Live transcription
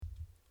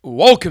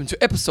Welcome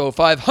to episode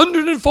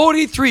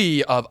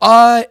 543 of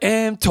I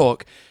Am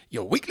Talk,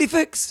 your weekly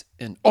fix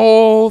in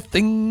all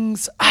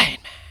things Iron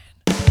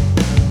Man.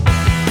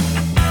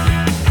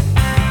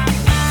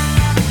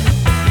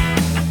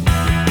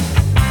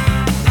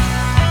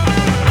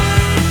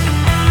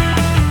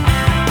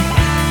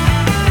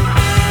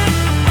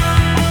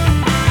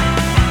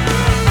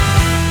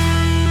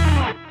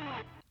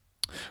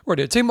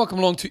 Righto, team, welcome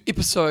along to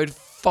episode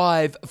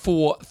 5,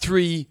 4,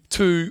 3,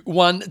 2,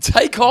 1,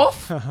 take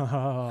off.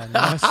 Oh,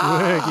 nice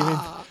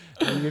work.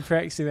 You've been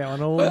practicing that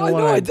one all the I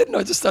know way. I didn't.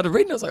 I just started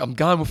reading. I was like, I'm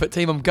going with it,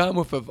 team. I'm going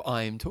with it.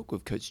 I Am Talk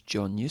with Coach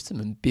John Newsom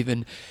and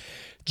Bevan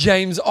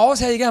James Oz.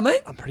 How you going,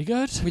 mate? I'm pretty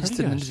good. We just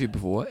did an interview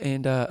before,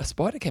 and a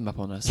spider came up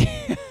on us.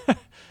 It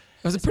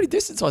was a pretty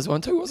decent sized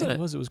one too, wasn't it?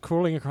 It was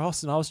crawling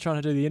across, and I was trying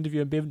to do the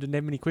interview, and Bevan didn't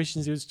have many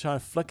questions. He was trying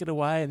to flick it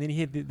away, and then he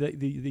had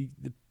the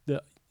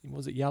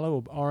was it yellow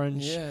or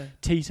orange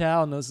tea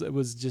towel, and it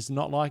was just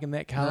not liking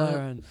that colour. No.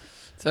 And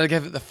So I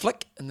gave it the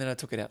flick, and then I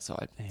took it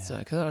outside. Yeah. So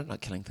because I don't like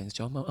killing things,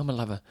 John. I'm a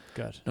lover,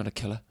 good. not a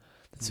killer.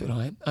 That's what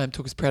I am. I Am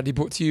Talk is proudly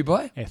brought to you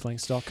by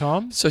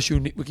Athlinks.com. social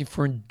networking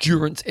for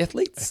endurance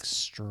athletes,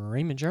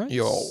 Extreme Endurance.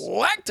 your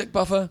lactic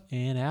buffer,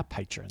 And our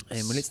patrons.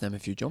 and well, let's name a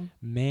few, John.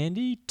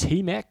 Mandy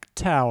T-Mac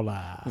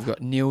Towler. We've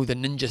got Neil the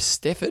Ninja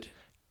Stafford,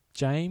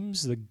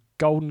 James the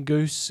Golden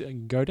Goose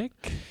Godek.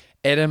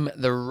 Adam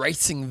the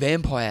Racing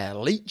Vampire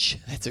Leech.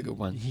 That's a good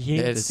one.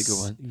 That is a good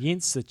one.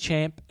 Jens the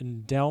Champ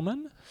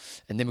Delman.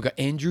 And then we've got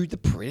Andrew the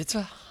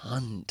Predator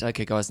Hunt.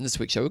 Okay, guys, in this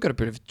week's show, we've got a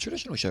bit of a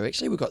traditional show,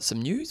 actually. We've got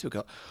some news. We've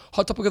got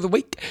Hot Topic of the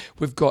Week.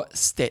 We've got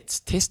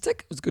Stats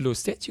Testic. It was a good little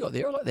stats you got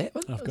there. I like that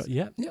one.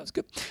 Yeah, it was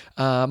good.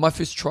 My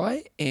first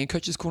try, and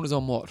Coach's Corner's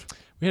on what?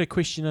 We had a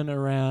question in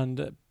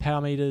around power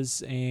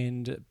meters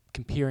and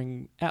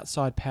comparing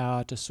outside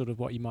power to sort of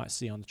what you might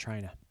see on the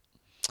trainer.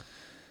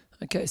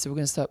 Okay, so we're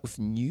going to start with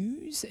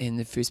news. And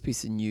the first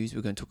piece of news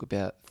we're going to talk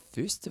about,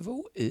 first of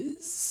all,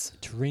 is...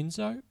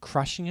 Terenzo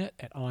crushing it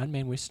at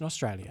Ironman Western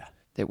Australia.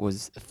 That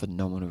was a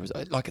phenomenal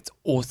result. Like, it's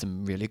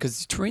awesome, really,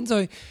 because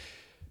Terenzo,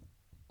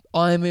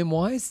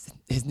 Ironman-wise,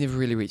 has never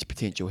really reached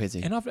potential, has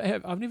he? And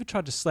I've never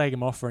tried to slag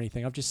him off or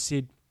anything. I've just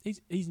said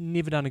he's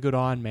never done a good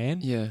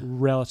Ironman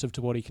relative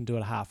to what he can do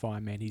at a half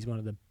Ironman. He's one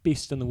of the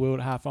best in the world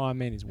at half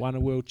Ironman. He's won a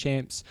world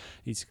champs.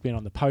 He's been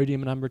on the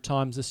podium a number of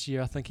times this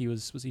year. I think he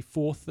was he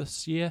fourth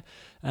this year?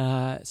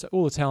 So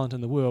all the talent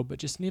in the world, but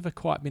just never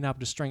quite been able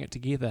to string it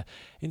together.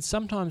 And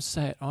sometimes,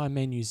 say at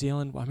Ironman New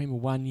Zealand, I remember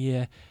one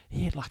year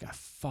he had like a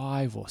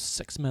 5 or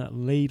 6 minute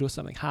lead or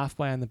something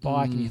halfway on the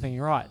bike, and you're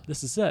thinking, right,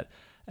 this is it.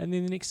 And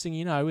then the next thing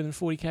you know, within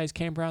 40 Ks,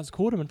 Cam Brown's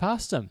caught him and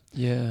passed him.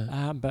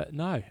 Yeah. But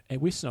no,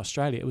 at Western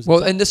Australia, it was...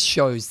 Well, and this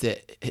shows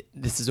that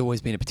this has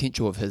always been a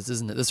potential of his,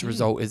 isn't it? This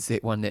result is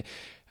that one that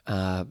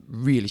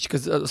really...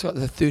 Because it's like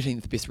the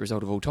 13th best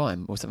result of all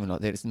time or something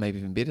like that. It's maybe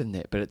even better than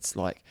that. But it's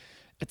like...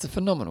 It's a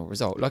phenomenal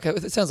result. Like,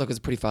 it sounds like it's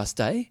a pretty fast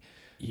day.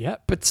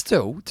 Yep. But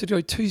still, to do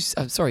a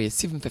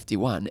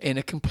 7:51 and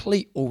a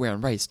complete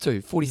all-round race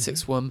too. 46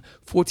 swim,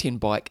 410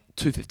 bike,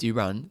 250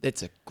 run.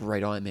 That's a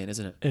great Ironman,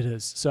 isn't it? It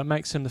is. So it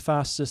makes him the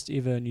fastest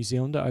ever New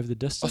Zealander over the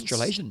distance.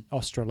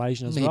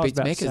 Australasian as He well. I was beats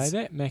about Macca's. to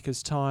say that.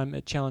 Macca's time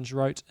at Challenge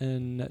Rote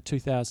in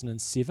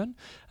 2007.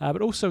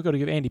 But also got to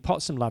give Andy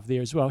Potts some love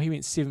there as well. He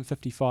went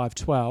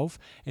 7:55.12,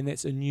 and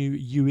that's a new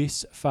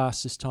US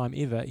fastest time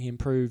ever. He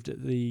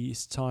improved the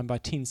time by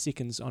 10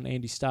 seconds on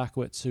Andy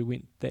Starkowitz, who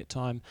went that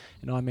time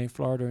in Ironman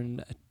Florida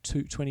in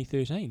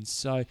 2013.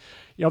 So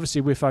obviously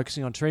we're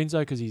focusing on Terenzo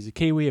because he's a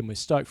Kiwi and we're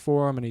stoked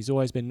for him, and he's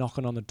always been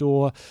knocking on the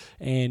door.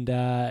 And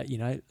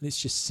let's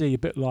just see, a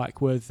bit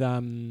like with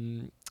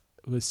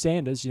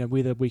Sanders,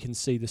 whether we can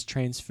see this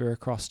transfer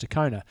across to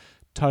Kona.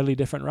 Totally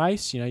different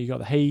race. You got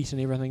the heat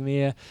and everything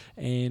there,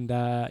 and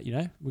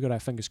we've got our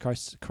fingers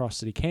crossed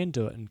that he can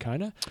do it in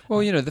Kona.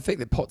 Well, the fact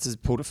that Potts has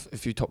pulled a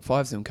few top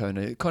fives in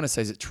Kona, it kind of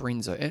says that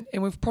Terenzo,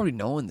 and we've probably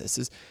known this,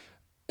 is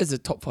a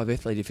top 5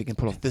 athlete if he can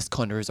pull off this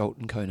kind of result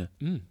in Kona.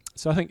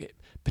 So I think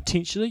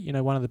potentially,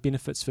 one of the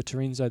benefits for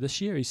Terenzo this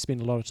year, he's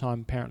spent a lot of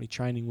time apparently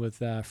training with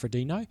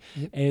Frodeno,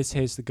 as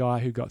has the guy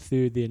who got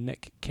third there,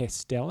 Nick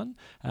Castellan.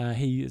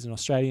 He is an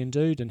Australian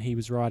dude, and he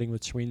was riding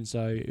with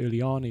Terenzo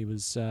early on. He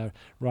was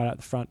right at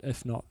the front,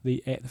 if not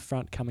at the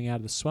front coming out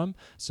of the swim.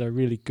 So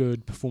really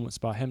good performance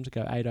by him to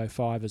go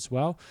 8:05 as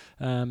well.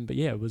 But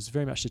yeah, it was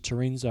very much a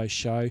Terenzo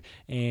show,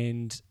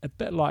 and a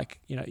bit like,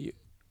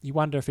 you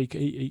wonder if he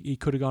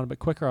could have gone a bit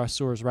quicker. I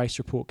saw his race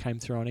report came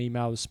through on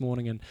email this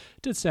morning, and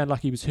it did sound like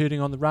he was hurting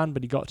on the run,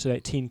 but he got to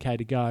that 10K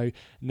to go,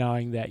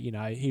 knowing that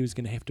he was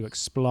going to have to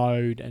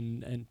explode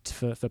and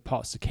for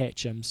Potts to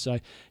catch him. So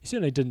he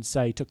certainly didn't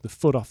say he took the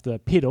foot off the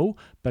pedal,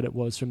 but it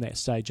was from that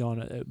stage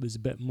on, it was a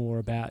bit more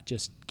about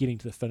just getting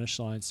to the finish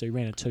line. So he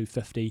ran a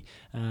 250,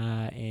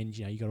 and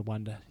you got to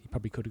wonder, he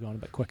probably could have gone a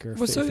bit quicker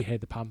if he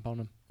had the pump on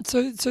him.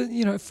 So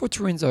for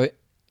Terenzo,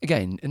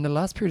 again, in the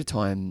last period of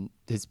time,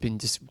 there's been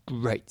just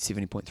great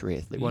 70.3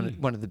 athlete,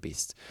 one of the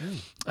best.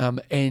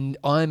 And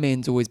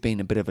Ironman's always been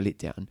a bit of a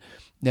letdown.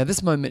 Now,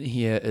 this moment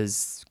here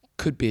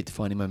could be a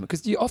defining moment,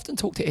 because you often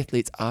talk to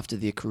athletes after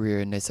their career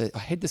and they say, I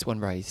had this one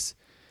race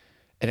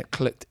and it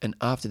clicked. And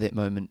after that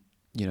moment,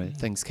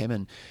 things came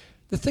in.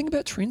 The thing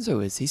about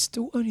Terenzo is he's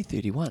still only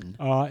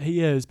 31.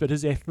 He is, but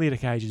his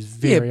athletic age is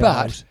very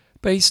old.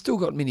 But he's still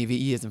got many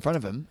years in front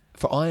of him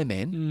for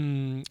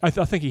Ironman. I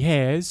think he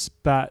has,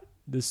 but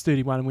there's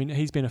 31.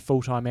 He's been a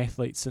full-time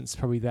athlete since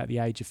probably about the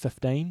age of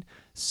 15.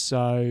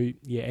 So,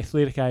 yeah,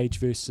 athletic age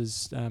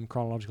versus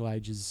chronological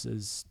age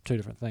is two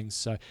different things.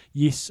 So,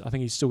 yes, I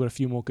think he's still got a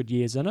few more good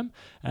years in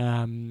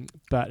him.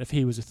 But if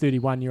he was a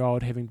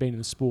 31-year-old having been in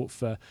the sport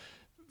for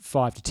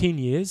 5 to 10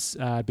 years,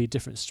 it'd be a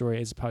different story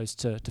as opposed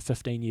to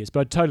 15 years. But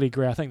I totally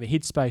agree. I think the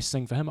headspace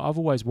thing for him, I've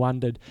always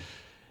wondered,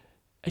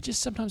 it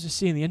just sometimes I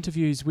see in the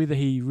interviews whether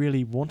he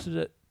really wanted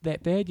it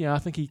that bad. I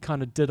think he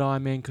kind of did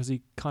Ironman because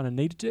he kind of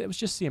needed to. It was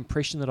just the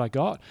impression that I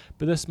got.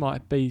 But this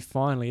might be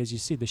finally, as you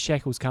said, the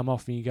shackles come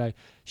off and you go,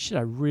 shit,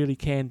 I really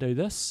can do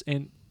this.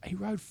 And he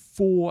rode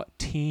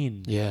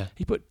 4:10. Yeah.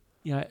 He put,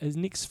 his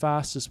next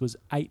fastest was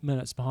 8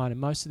 minutes behind him.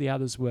 Most of the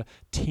others were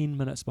 10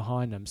 minutes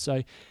behind him.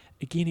 So,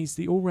 again, he's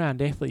the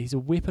all-round athlete. He's a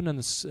weapon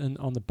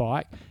on the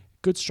bike.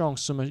 Good, strong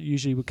swimmer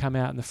usually would come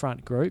out in the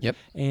front group. Yep.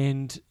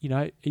 And,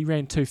 he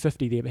ran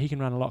 250 there, but he can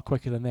run a lot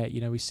quicker than that.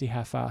 We see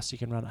how fast he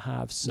can run at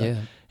halves. So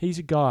he's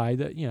a guy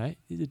that,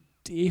 is a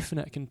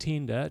definite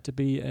contender to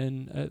be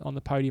on the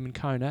podium in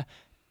Kona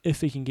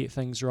if he can get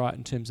things right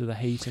in terms of the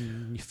heat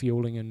and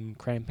fueling and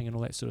cramping and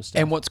all that sort of stuff.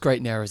 And what's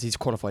great now is he's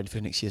qualified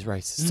for next year's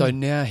race. So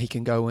now he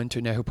can go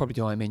into, now he'll probably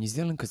do Ironman New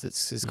Zealand because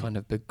it's his kind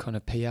of big kind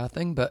of PR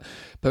thing. But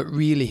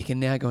really he can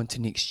now go into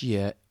next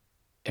year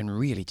and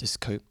really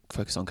just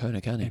focus on Kona,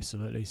 can't he?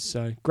 Absolutely.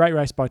 So great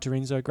race by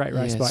Terenzo, great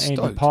race by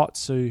Andy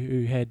Potts,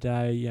 who had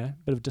a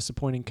bit of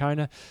disappointing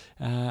Kona.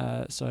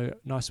 So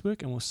nice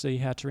work, and we'll see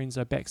how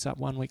Terenzo backs up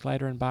 1 week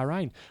later in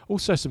Bahrain.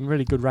 Also some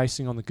really good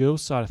racing on the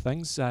girls' side of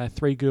things.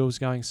 3 girls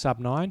going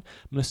sub-9.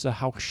 Melissa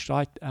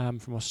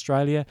Hulsteit from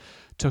Australia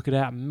took it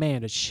out.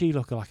 Man, did she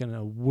look like in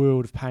a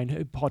world of pain.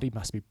 Her body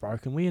must be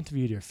broken. We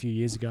interviewed her a few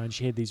years ago and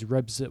she had these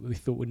ribs that we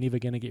thought were never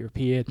going to get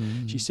repaired.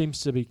 She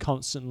seems to be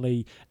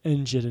constantly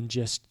injured and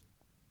just,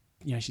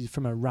 she's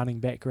from a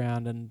running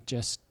background and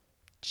just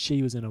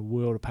she was in a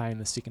world of pain in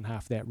the second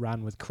half of that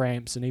run with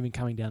cramps, and even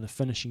coming down the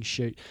finishing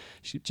chute,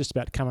 she just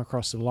about to come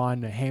across the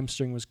line, her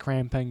hamstring was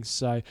cramping.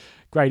 So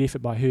great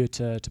effort by her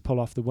to pull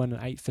off the win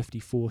at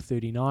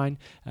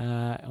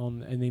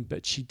 8:54.39.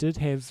 But she did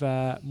have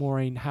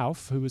Maureen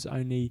Hauff, who was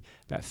only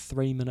about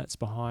 3 minutes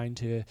behind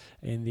her,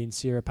 and then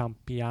Sarah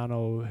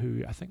Pampiano,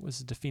 who I think was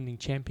the defending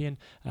champion,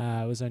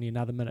 was only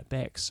another minute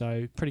back.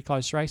 So pretty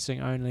close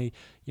racing, only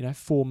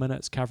 4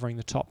 minutes covering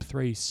the top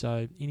 3.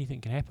 So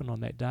anything can happen on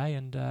that day,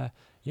 and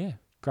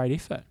great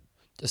effort.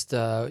 Just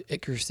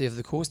accuracy of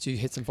the course. You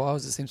hit some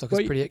files. It seems like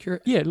it's pretty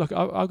accurate. Yeah, look,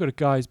 I've got a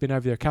guy who's been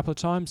over there a couple of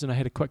times, and I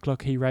had a quick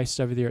look. He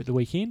raced over there at the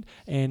weekend,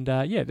 and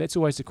that's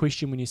always the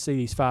question when you see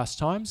these fast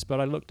times.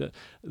 But I looked at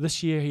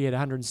this year; he had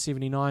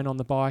 179 on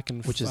the bike,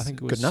 and which is I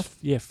think it was good enough.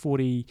 Yeah,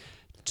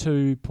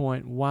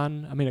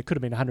 42.1. I mean, it could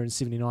have been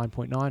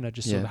 179.9. I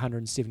just saw the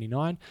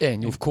 179. Yeah,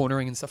 and you're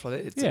cornering and stuff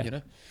like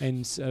that.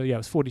 And so, it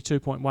was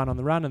 42.1 on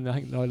the run, and I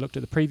think I looked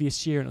at the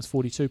previous year, and it was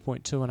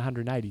 42.2 on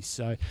 180.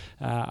 So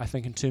I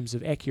think in terms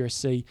of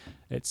accuracy,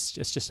 it's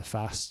just a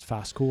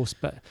fast course.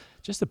 But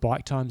just the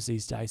bike times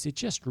these days, they're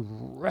just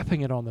ripping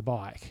it on the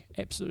bike.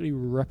 Absolutely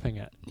ripping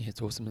it. Yeah, it's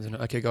awesome, isn't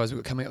it? Okay, guys,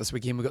 we've got coming up this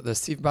weekend, we've got the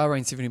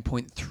Bahrain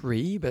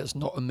 17.3, but it's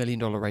not $1 million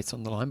race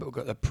on the line, but we've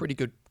got a pretty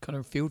good kind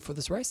of field for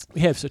this race. We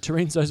have, so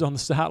Terenzo's on the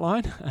start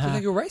line. Do you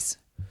think he'll race?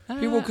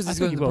 He will, because he's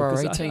going to the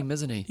Bahrain team,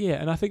 isn't he? Yeah,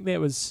 and I think that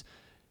was,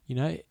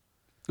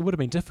 it would have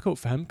been difficult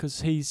for him because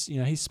he's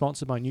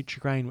sponsored by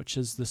Nutrigrain, which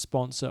is the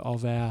sponsor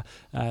of our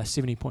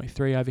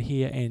 70.3 over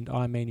here, and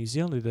Ironman New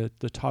Zealand. They're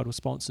the title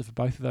sponsor for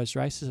both of those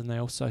races, and they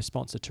also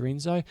sponsor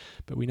Terenzo.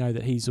 But we know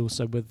that he's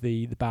also with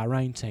the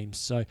Bahrain team,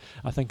 so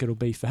I think it'll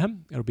be for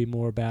him. It'll be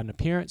more about an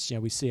appearance.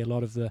 We see a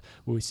lot of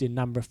we see a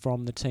number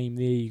from the team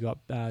there. You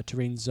got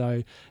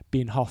Terenzo,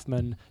 Ben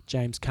Hoffman,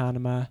 James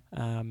Kahnemer,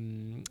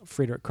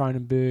 Frederick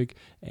Cronenberg,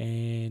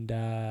 and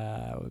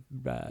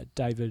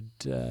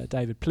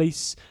David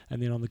Pleece,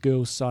 and then on the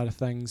girls' side of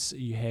things,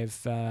 you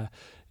have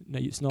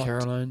it's not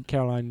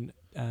Caroline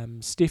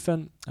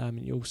Stefan.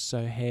 You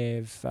also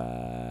have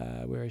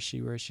where is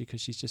she?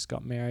 Because she's just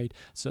got married.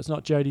 So it's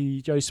not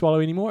Jodie Swallow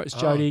anymore. It's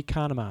Jodie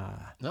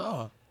Kahnemer.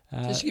 No,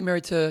 did she get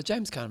married to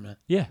James Kahnemer?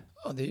 Yeah.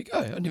 Oh, there you go.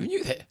 I never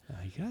knew that.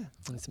 There you go.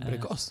 That's a bit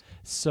of goss.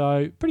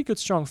 So pretty good,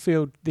 strong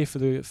field there for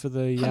the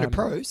 100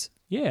 pros.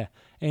 Yeah,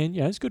 and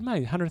it's good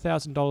money.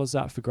 $100,000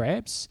 up for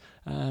grabs.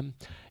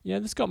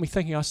 This got me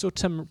thinking. I saw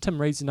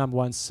Tim Reed's the number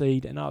 1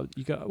 seed, and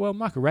you go, well,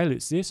 Michael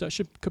Raylut's there, so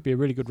it could be a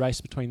really good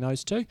race between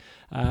those two.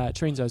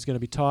 Terenzo's going to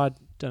be tired.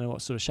 Don't know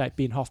what sort of shape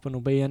Ben Hoffman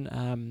will be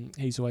in.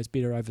 He's always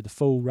better over the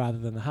full rather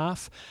than the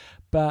half.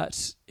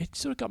 But it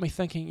sort of got me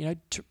thinking.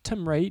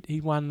 Tim Reed,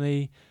 he won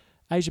the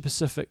Asia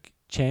Pacific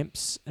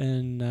champs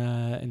in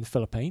the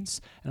Philippines,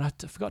 and I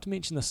forgot to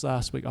mention this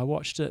last week. I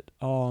watched the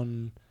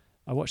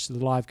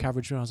live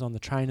coverage when I was on the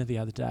trainer the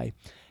other day,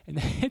 and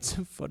they had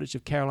some footage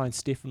of Caroline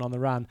Stefan on the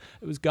run.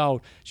 It was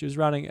gold. She was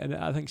running, and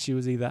I think she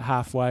was either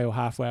halfway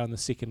on the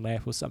second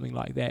lap or something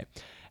like that.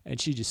 and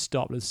she just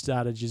stopped and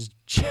started just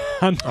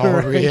chuntering.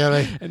 Oh,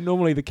 really? And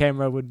normally the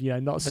camera would,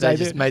 not stay there.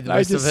 Just made the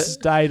most of it.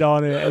 Stayed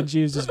on her, and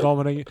she was just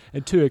vomiting.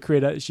 And to her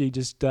credit, she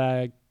just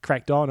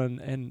cracked on,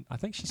 and I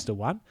think she still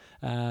won.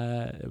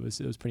 It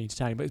was pretty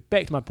entertaining. But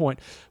back to my point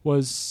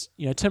was,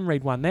 Tim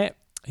Reed won that.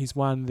 He's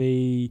won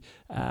the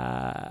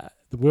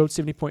World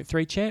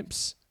 70.3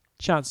 champs.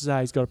 Chances are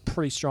he's got a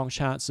pretty strong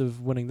chance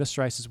of winning this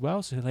race as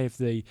well. So he'll have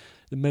the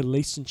Middle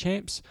Eastern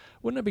champs.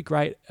 Wouldn't it be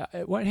great?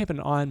 It won't happen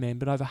in Ironman,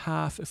 but over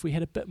half, if we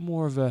had a bit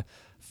more of a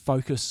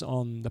focus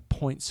on the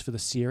points for the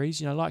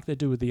series, like they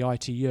do with the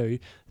ITU,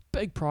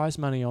 big prize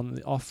money on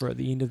the offer at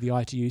the end of the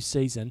ITU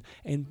season.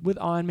 And with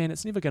Ironman,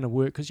 it's never going to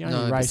work because you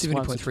only race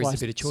once or twice. 70.3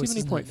 is a better choice.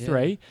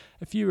 70.3,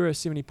 if you were a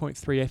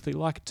 70.3 athlete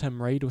like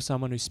Tim Reed or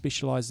someone who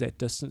specialised that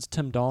distance,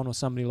 Tim Don or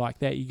somebody like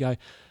that, you go,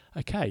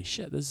 okay,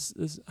 shit, there's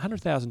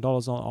 $100,000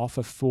 on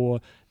offer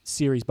for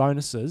series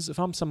bonuses. If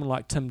I'm someone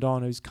like Tim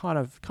Don, who's kind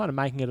of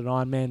making it an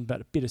Ironman,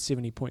 but a better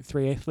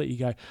 70.3 athlete, you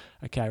go,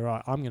 okay,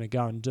 right, I'm going to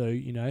go and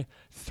do,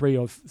 three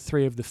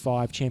of the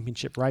 5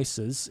 championship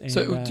races. And,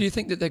 so do you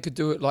think that they could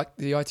do it like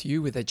the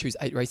ITU, where they choose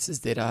 8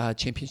 races that are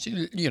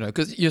championship?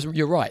 Because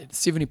you're right,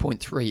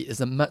 70.3 is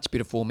a much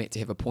better format to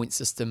have a point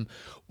system,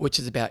 which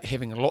is about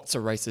having lots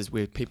of races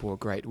where people are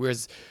great.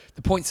 Whereas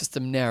the point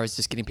system now is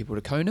just getting people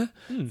to Kona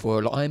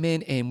for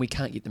Ironman, and we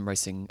can't get them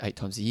racing 8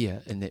 times a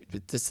year in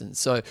that distance.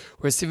 So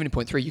whereas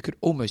 70.3, you could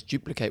almost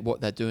duplicate what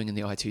they're doing in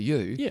the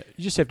ITU. Yeah,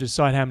 you just have to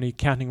decide how many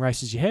counting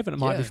races you have,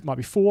 and it might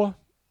be 4,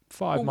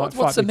 5. Well,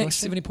 what's the max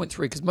 70.3?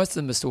 Because most of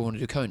them are still on to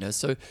do Kona.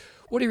 So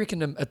what do you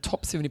reckon a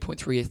top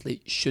 70.3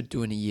 athlete should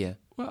do in a year?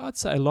 Well, I'd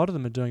say a lot of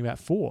them are doing about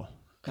 4.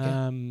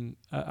 Okay.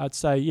 I'd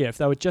say, if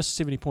they were just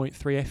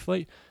 70.3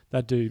 athlete,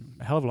 they'd do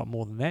a hell of a lot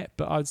more than that.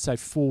 But I'd say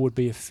 4 would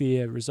be a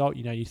fair result.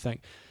 You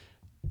think,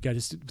 go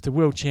to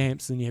world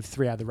champs, then you have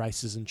 3 other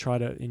races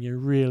and you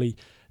really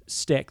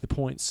stack the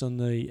points in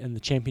the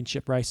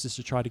championship races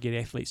to try to get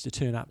athletes to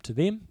turn up to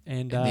them,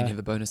 and then have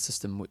a bonus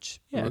system which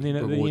and then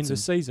at the end of the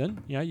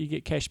season, you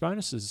get cash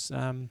bonuses.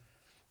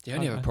 The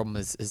only other problem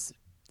is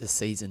the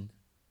season.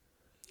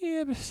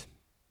 Yeah, but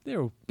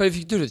they're all. But if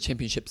you do the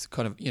championships,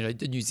 kind of,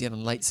 the New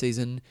Zealand late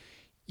season,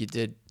 you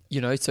did,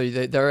 so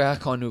they are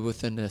kind of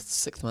within a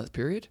 6-month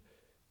period.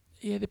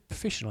 Yeah, they're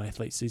professional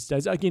athletes these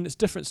days. Again, it's a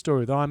different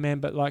story with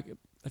Ironman, but like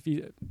if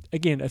you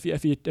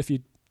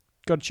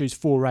got to choose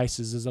 4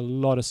 races, there's a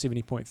lot of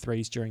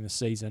 70.3s during the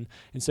season,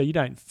 and so you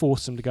don't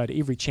force them to go to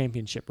every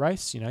championship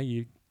race.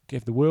 You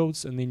have the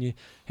Worlds, and then you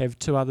have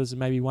 2 others and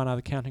maybe 1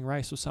 other counting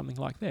race or something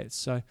like that.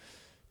 So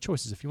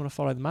choices. If you want to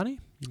follow the money,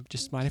 you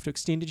just might have to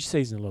extend your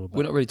season a little bit.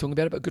 We're not really talking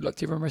about it, but good luck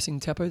to everyone racing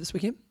Taupo this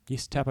weekend.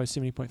 Yes, Taupo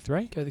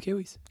 70.3. Go the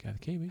Kiwis.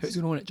 Who's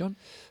going to win it, John?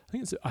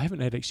 I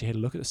haven't actually had a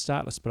look at the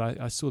start list, but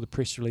I saw the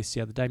press release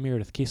the other day.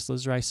 Meredith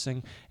Kessler's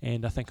racing,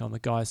 and I think on the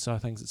guys' side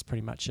of things, it's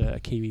pretty much a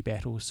Kiwi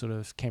battle, sort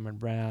of Cameron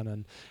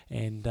Brown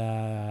and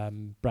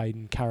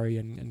Braden Curry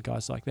and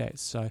guys like that.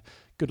 So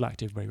good luck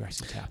to everybody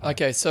racing Taupo.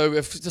 Okay, so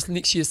if just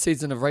next year's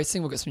season of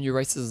racing, we've got some new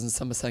races and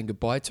some are saying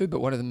goodbye to,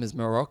 but one of them is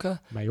Mallorca.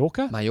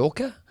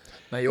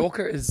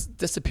 Mallorca is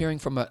disappearing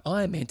from an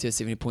Ironman to a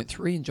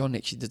 70.3, and John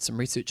actually did some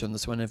research on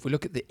this one. If we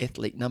look at the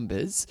athlete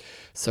numbers,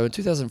 so in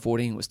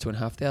 2014 it was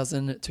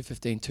 2,500,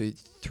 2015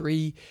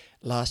 2,300,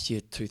 last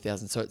year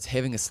 2,000. So it's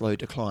having a slow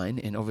decline,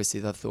 and obviously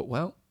they've thought,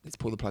 well, let's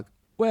pull the plug.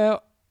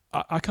 Well,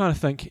 I kind of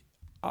think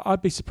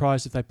I'd be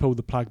surprised if they pulled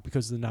the plug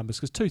because of the numbers,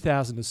 because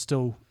 2,000 is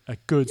still a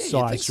good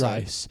size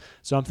race.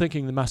 So I'm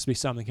thinking there must be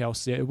something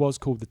else there. It was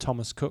called the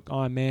Thomas Cook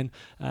Ironman.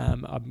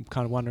 I'm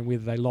kind of wondering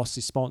whether they lost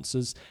their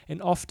sponsors.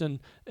 And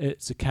often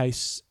it's a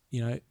case,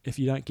 if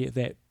you don't get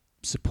that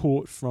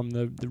support from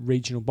the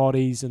regional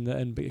bodies and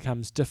it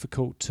becomes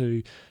difficult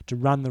to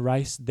run the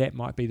race, that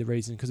might be the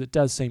reason, because it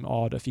does seem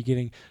odd if you're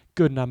getting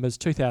good numbers,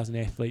 2,000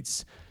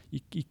 athletes.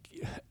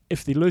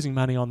 If they're losing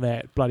money on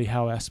that, bloody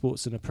hell, our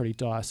sport's in a pretty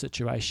dire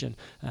situation.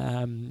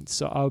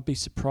 So I would be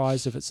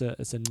surprised if it's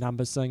a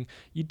numbers thing.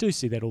 You do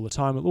see that all the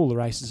time with all the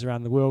races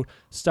around the world.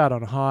 Start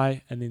on a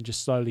high and then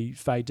just slowly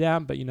fade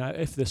down. But,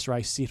 if this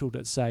race settled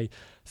at, say,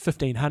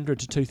 1,500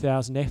 to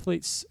 2,000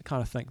 athletes, I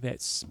kind of think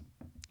that's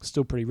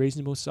still pretty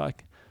reasonable. So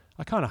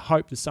I kind of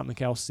hope there's something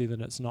else there,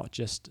 that it's not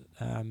just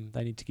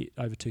they need to get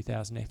over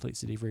 2,000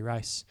 athletes at every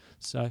race.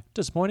 So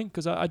disappointing,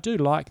 because I do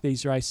like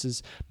these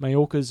races.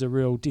 Mallorca's a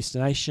real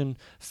destination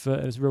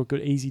it's a real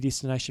good, easy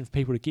destination for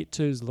people to get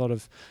to. There's a lot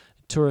of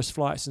tourist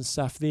flights and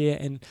stuff there,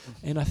 and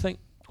I think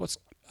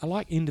I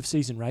like end of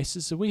season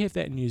races. So we have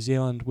that in New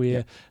Zealand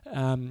where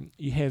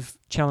you have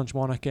Challenge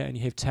Wanaka and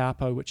you have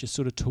Taupo, which is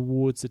sort of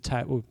towards the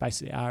tail, or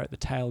basically are at the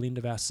tail end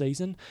of our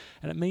season,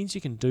 and it means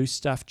you can do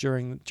stuff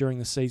during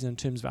the season in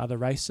terms of other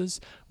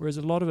races. Whereas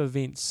a lot of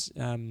events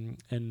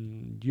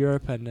in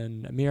Europe and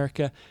in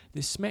America,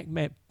 they're smack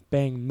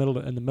bang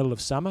in the middle of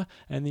summer,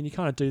 and then you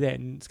kind of do that,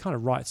 and it kind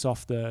of writes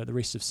off the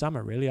rest of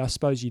summer, really. I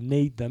suppose you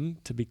need them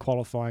to be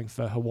qualifying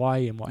for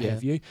Hawaii and what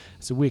have you.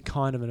 So we're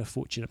kind of in a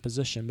fortunate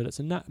position, but it's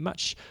a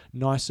much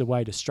nicer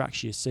way to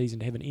structure your season,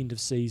 to have an end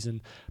of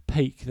season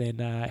peak than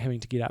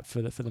having to get up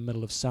for the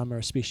middle of summer,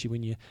 especially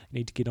when you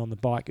need to get on the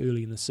bike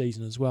early in the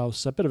season as well.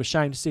 So a bit of a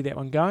shame to see that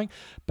one going,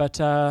 but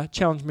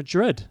Challenge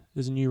Madrid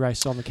is a new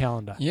race on the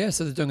calendar. Yeah,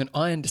 so they're doing an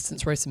iron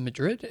distance race in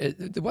Madrid.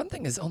 The one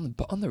thing is on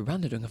the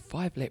run, they're doing a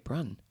 5-lap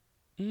run.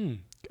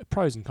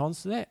 Pros and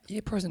cons to that.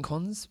 Yeah, pros and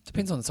cons.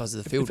 Depends on the size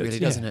of the field, really,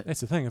 doesn't it?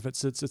 That's the thing. If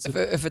it's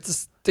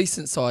a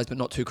decent size but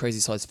not too crazy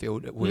size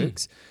field, it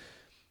works.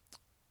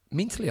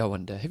 Mentally, I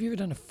wonder, have you ever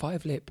done a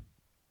 5-lap?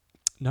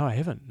 No, I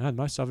haven't. No, the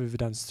most I've ever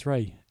done is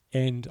 3.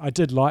 And I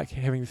did like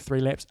having the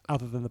 3 laps,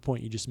 other than the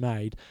point you just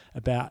made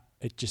about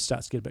it just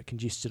starts to get a bit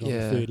congested on the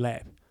 3rd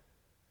lap.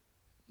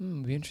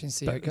 It'll be interesting to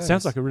see how it goes. It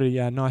sounds like a really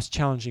nice,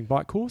 challenging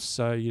bike course.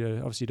 So you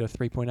obviously do a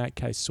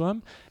 3.8k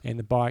swim, and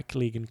the bike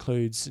leg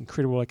includes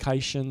incredible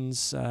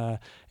locations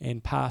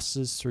and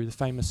passes through the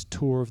famous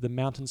Tour of the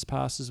Mountains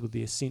passes with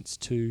the ascents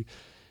to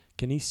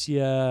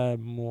Canisia,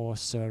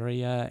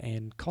 Morsaria,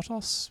 and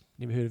Kotos.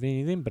 Never heard of any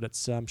of them, but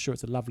I'm sure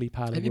it's a lovely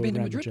part of the world. Have you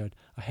been to Madrid?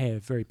 I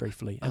have, very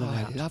briefly. I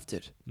loved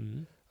it. I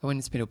went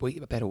and spent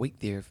about a week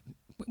there.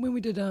 When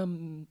we did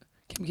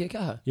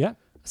Kamikaha. Yeah.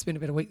 I spent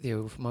about a week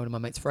there with one of my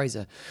mates,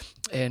 Fraser,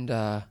 and one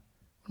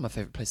of my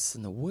favourite places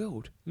in the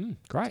world.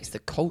 Great. It's the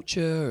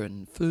culture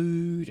and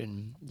food,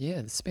 and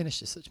the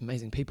Spanish are such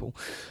amazing people.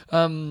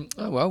 And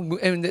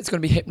that's going to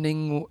be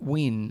happening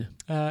when?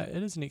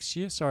 It is next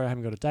year. Sorry, I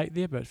haven't got a date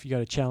there, but if you go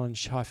to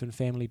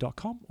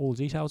challenge-family.com, all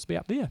the details will be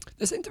up there.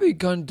 They seem to be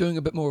doing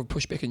a bit more of a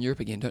pushback in Europe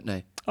again, don't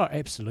they? Oh,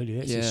 absolutely.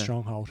 That's a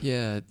stronghold.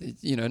 Yeah,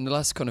 in the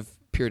last kind of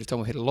period of time,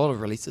 we've had a lot of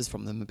releases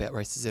from them about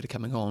races that are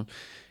coming on,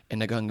 and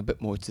they're going a bit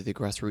more to the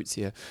grassroots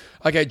here.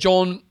 Okay,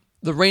 John,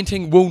 the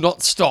ranting will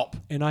not stop.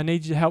 And I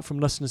need your help from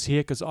listeners here,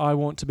 because I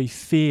want to be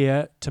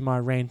fair to my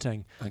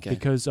ranting. Okay.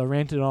 Because I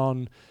ranted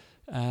on,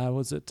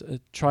 was it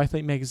a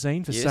Triathlete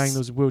magazine for saying there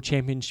was a world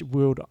championship,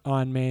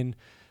 an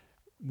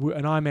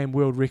Ironman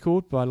world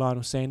record by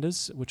Lionel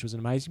Sanders, which was an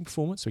amazing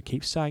performance. We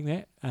keep saying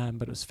that,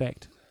 but it was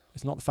fact.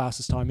 It's not the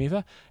fastest time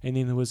ever. And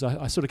then there was,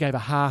 I sort of gave a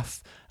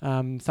half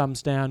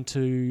thumbs down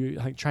to,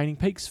 I think, Training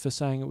Peaks for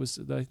saying it was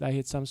they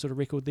had some sort of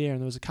record there. And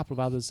there was a couple of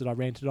others that I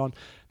ranted on.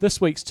 This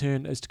week's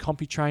turn is to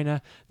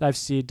CompuTrainer. They've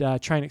said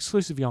train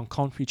exclusively on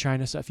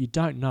CompuTrainer. So if you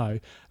don't know,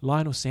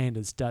 Lionel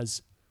Sanders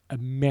does a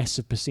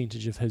massive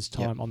percentage of his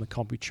time on the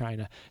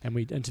CompuTrainer. And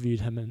we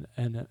interviewed him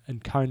in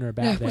Kona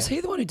about that. Was he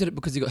the one who did it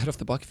because he got hit off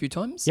the bike a few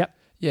times? Yep.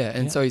 Yeah,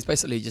 and so he's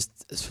basically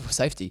just for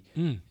safety.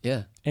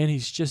 Yeah. And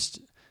he's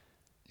just...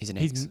 He's an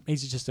axe.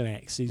 He's just an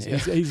axe.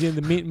 He's in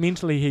the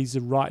mentally, he's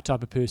the right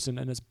type of person,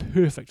 and it's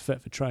perfect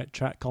fit for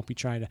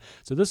CompuTrainer.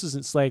 So this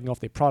isn't slagging off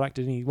their product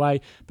in any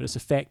way, but it's a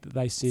fact that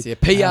they said it's a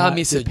PR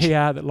message. It's a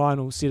PR that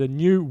Lionel set a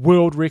new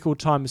world record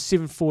time of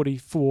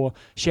 7:44,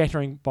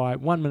 shattering by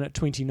 1 minute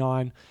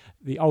 29.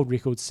 The old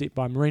record set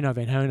by Marino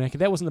van Honecker.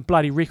 That wasn't the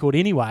bloody record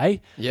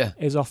anyway. Yeah.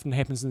 As often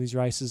happens in these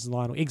races,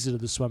 Lionel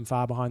exited the swim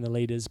far behind the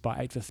leaders by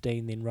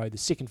 8:15, then rode the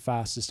second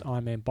fastest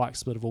Ironman bike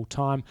split of all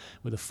time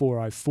with a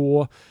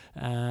 4:04,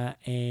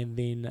 and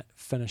then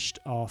finished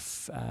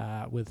off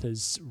with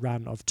his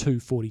run of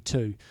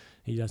 2:42.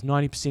 He does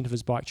 90% of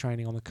his bike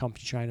training on the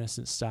CompuTrainer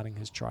since starting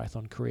his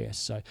triathlon career.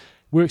 So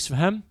works for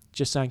him.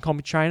 Just saying,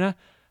 CompuTrainer,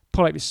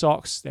 pull up your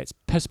socks. That's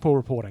piss poor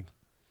reporting.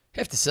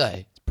 Have to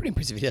say, it's pretty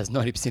impressive he does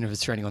 90% of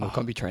his training on the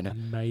CompuTrainer.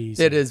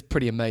 Amazing. That is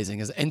pretty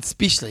amazing. And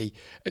especially,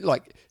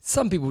 like,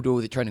 some people do all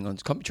their training on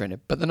CompuTrainer,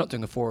 but they're not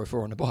doing a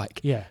 4:04 on a bike.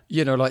 Yeah.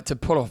 Like to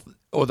pull off,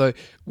 although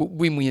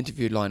when we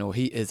interviewed Lionel,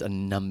 he is a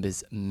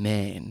numbers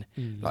man.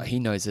 Like, he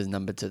knows his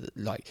number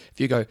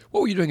if you go,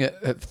 what were you doing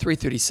at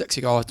 3:36?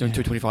 You go, I was doing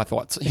 225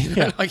 watts.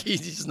 Like, he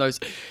just knows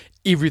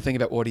everything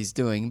about what he's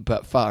doing,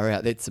 but far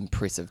out. That's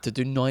impressive. To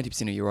do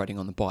 90% of your riding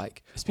on the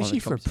bike. Especially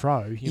for a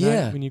pro, you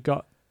know, when you've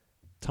got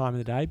time of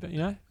the day, but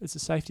it's a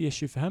safety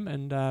issue for him,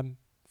 and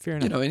fair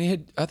enough.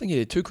 And I think he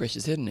had 2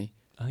 crashes, hadn't he?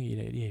 I think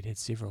he had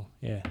several,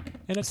 and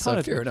it's so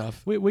fair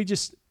enough. We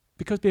just,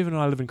 because Bevan and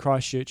I live in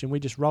Christchurch, and we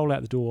just roll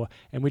out the door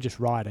and we're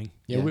just riding.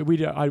 We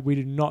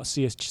do not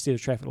see a set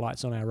of traffic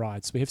lights on our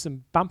rides. We have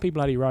some bumpy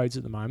bloody roads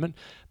at the moment,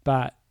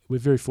 but we're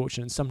very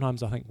fortunate. And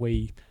sometimes I think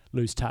we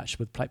lose touch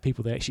with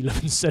people that actually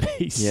live in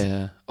cities.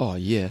 Yeah. Oh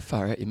yeah,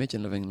 far out.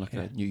 Imagine living in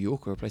a New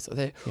York or a place like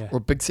that, or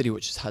a big city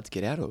which is hard to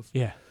get out of.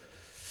 Yeah.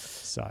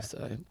 So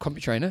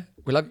CompuTrainer,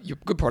 we love your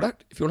good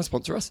product if you want to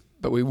sponsor us,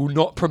 but we will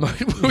not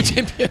promote World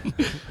Champion.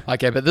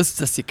 Okay, but this is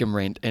the second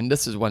rant, and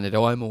this is one that I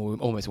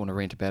almost want to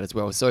rant about as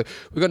well. So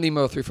we got an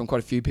email through from quite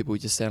a few people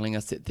just telling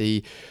us that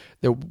the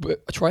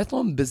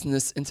Triathlon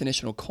Business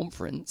International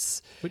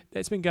Conference,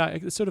 that's been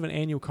going. It's sort of an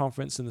annual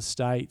conference in the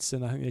States,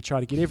 and I think they try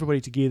to get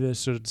everybody together to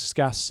sort of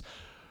discuss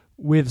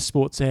where the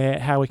sport's at,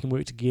 how we can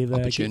work together,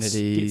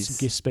 opportunities, get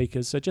some guest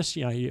speakers. So just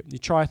your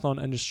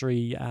triathlon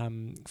industry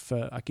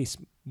for, I guess,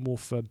 more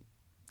for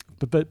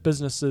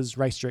businesses,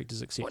 race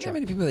directors, etc. Wonder how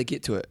many people they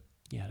get to it.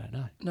 Yeah, I don't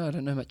know. No, I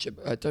don't know much.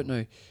 I don't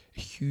know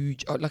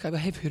huge. Like I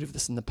have heard of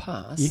this in the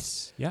past.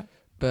 Yes, yeah.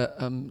 But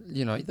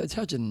they're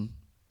charging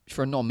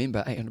for a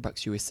non-member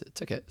 $800 US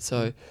ticket.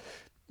 So,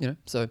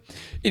 so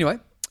anyway,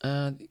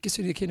 guess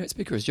who the keynote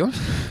speaker is, John?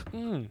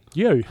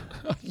 You.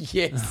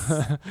 Yes.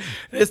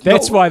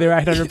 That's why they're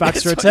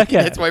 $800 for a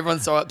ticket. That's why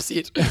everyone's so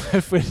upset.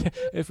 if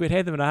we'd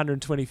had them at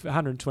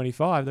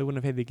 125, they wouldn't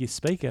have had their guest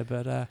speaker.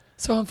 But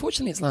so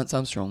unfortunately, it's Lance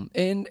Armstrong,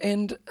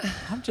 and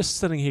I'm just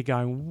sitting here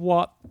going,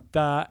 what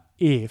the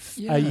F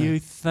are you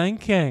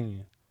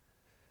thinking?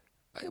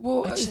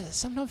 Well,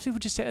 sometimes people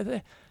just say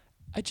that.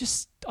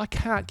 I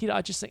can't get it.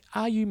 I just think,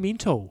 are you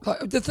mental?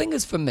 Like, the thing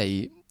is, for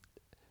me,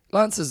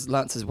 Lance is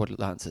what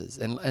Lance is,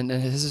 and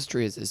his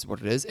history is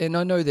what it is. And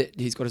I know that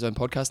he's got his own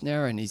podcast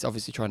now, and he's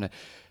obviously trying to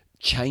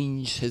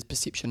change his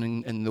perception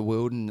in the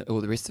world and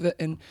all the rest of it.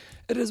 And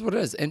it is what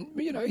it is. And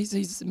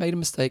he's made a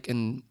mistake,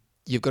 and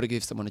you've got to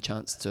give someone a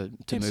chance to move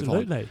on.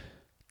 Absolutely.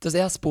 Does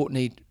our sport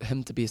need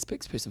him to be a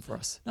spokesperson for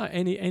us? No,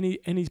 and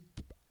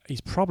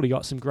he's probably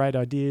got some great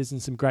ideas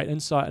and some great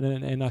insight,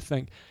 and I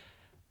think,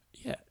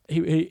 yeah,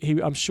 he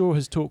I'm sure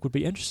his talk would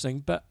be interesting,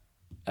 but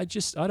I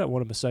don't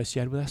want him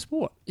associated with our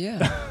sport.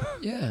 Yeah,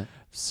 yeah.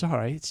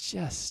 Sorry,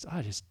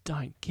 I just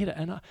don't get it,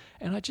 and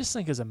I just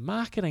think as a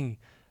marketing,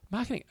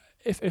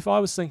 if I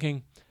was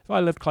thinking, if I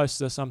lived close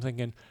to this, I'm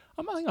thinking,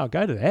 I think I'll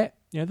go to that.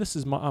 This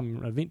is I'm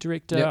an event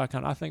director. Yep.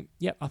 I think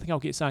I'll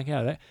get something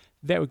out of that.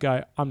 That would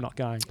go, I'm not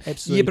going.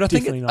 Absolutely, yeah,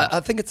 but I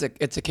think it's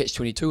a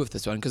catch-22 with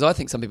this one, because I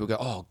think some people go,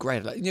 oh,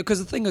 great, because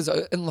the thing is,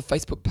 in the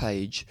Facebook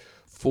page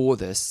for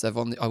this, I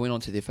went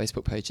onto their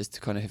Facebook page just to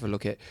kind of have a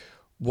look at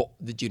what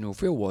the general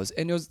feel was,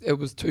 and it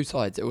was two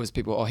sides. It was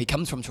people, he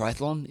comes from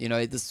triathlon,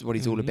 this is what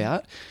he's all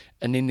about,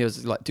 and then there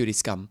was like dirty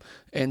scum,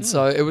 and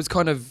so it was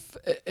kind of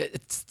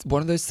it's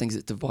one of those things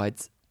that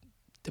divides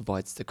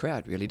the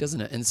crowd, really, doesn't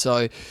it? And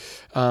so,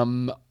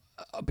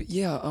 but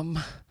yeah,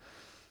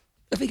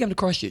 if he came to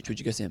Christchurch, would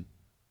you go see him?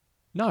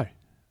 No,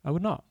 I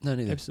would not. No,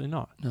 neither. Absolutely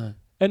not. No.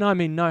 And I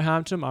mean, no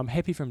harm to him. I'm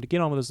happy for him to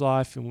get on with his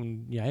life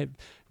and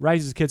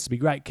raise his kids to be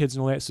great kids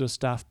and all that sort of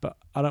stuff. But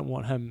I don't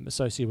want him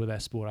associated with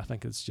our sport. I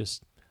think I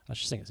just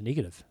think it's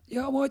negative.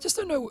 Yeah, well, I just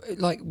don't know,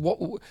 like,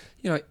 what,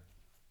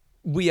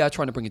 we are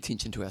trying to bring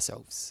attention to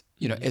ourselves,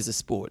 as a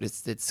sport.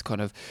 It's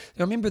kind of,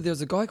 I remember there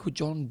was a guy called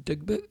John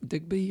Digby.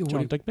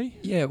 John Digby?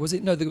 Yeah, was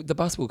it? No, the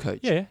basketball coach.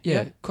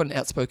 Yeah. Quite an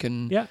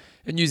outspoken,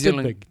 in New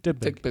Zealand.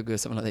 Digby or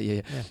something like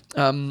that,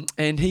 yeah.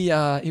 And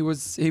he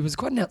was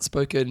quite an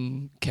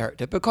outspoken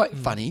character, but quite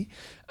funny.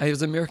 He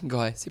was an American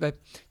guy. See, babe,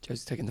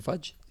 Joe's taking the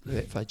fudge. Look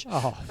at that fudge.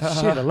 Oh,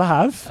 share the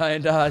love.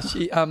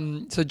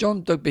 And so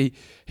John Digby,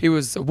 he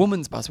was a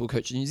women's basketball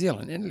coach in New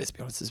Zealand, and let's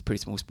be honest, it's a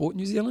pretty small sport in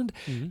New Zealand.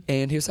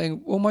 And he was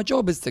saying, well, my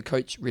job is to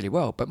coach really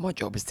well, but my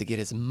job is to get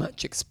as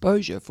much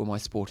exposure for my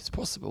sport as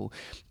possible.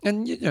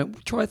 And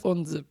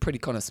triathlon's a pretty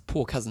kind of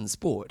poor cousin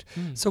sport,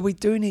 so we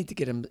do need to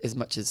get him as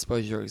much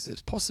exposure as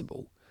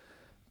possible.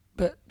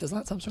 But does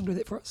Lance Armstrong do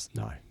that for us?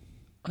 No,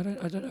 I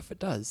don't know if it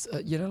does.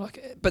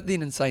 But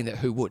then in saying that,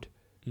 who would?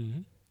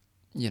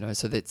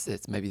 So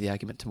that's maybe the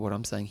argument to what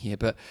I'm saying here.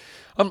 But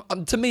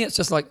to me, it's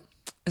just like,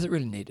 is it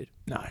really needed?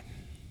 No.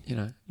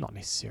 Not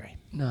necessary.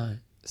 No.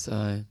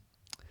 So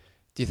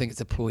do you think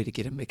it's a ploy to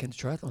get him back into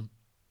triathlon?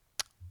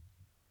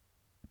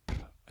 I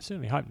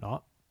certainly hope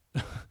not.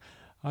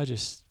 I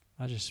just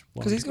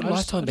because he's got a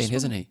lifetime ban,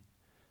 hasn't he?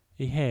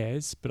 He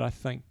has, but I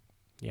think,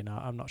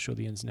 I'm not sure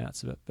the ins and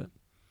outs of it, but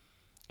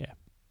yeah.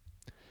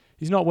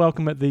 He's not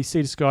welcome at the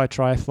Sea to Sky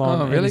Triathlon.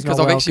 Oh, really? Because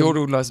I've actually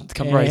ordered those to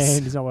come race.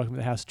 And he's not welcome at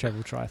the House of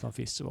Travel Triathlon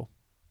Festival.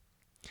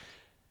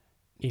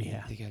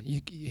 Anyhow. There you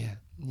go. Yeah.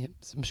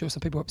 So I'm sure some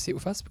people are upset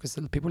with us because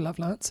people love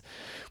Lance.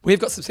 We've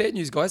got some sad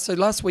news, guys. So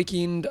last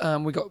weekend,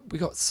 we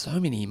got so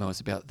many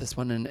emails about this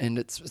one, and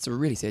it's a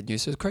really sad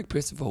news. So Craig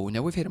Percival,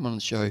 now we've had him on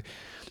the show. It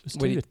was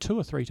either 2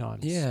 or 3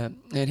 times. Yeah,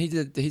 and he's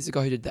the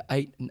guy who did the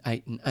 8 and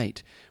 8 and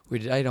 8. We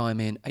did 8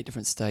 Ironman, 8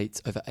 different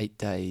states over 8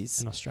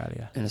 days. In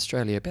Australia.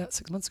 About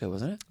 6 months ago,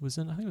 wasn't it? I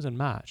think it was in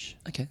March.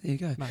 Okay, there you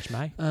go. March,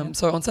 May.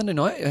 So on Sunday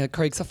night,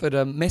 Craig suffered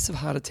a massive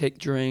heart attack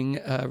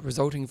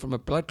resulting from a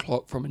blood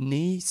clot from a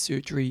knee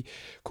surgery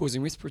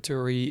causing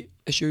respiratory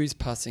issues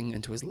passing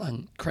into his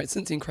lung.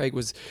 Since then, Craig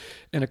was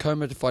in a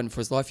coma fighting for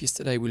his life.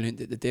 Yesterday, we learned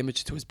that the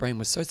damage to his brain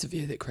was so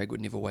severe that Craig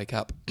would never wake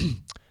up.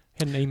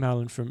 Had an email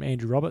in from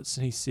Andrew Roberts,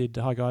 and he said,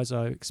 "Hi guys,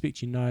 I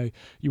expect you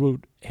will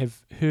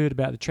have heard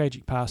about the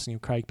tragic passing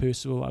of Craig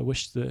Percival. I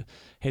wish I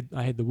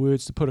had the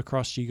words to put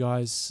across to you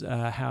guys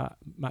how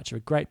much of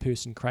a great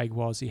person Craig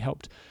was. He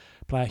helped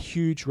play a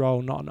huge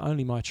role not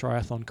only my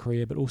triathlon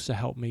career, but also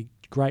helped me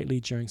greatly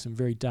during some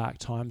very dark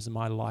times in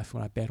my life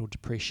when I battled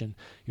depression.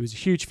 He was a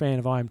huge fan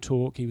of I Am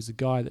Talk. He was the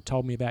guy that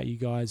told me about you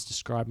guys,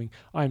 describing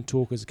I Am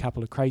Talk as a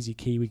couple of crazy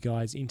Kiwi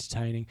guys,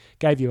 entertaining,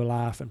 gave you a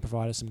laugh, and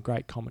provided some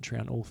great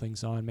commentary on all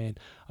things Ironman.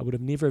 I would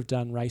have never have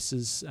done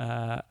races.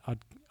 I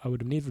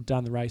would have never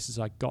done the races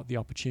I got the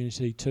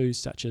opportunity to,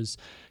 such as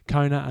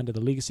Kona under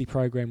the Legacy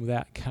program,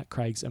 without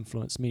Craig's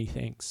influence. Many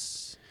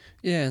thanks."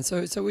 Yeah, and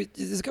so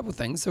there's a couple of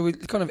things. So we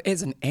kind of,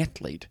 as an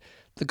athlete,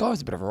 the guy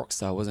was a bit of a rock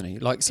star, wasn't he?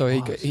 Like, so he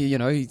got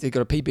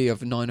a PB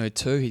of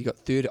 902. He got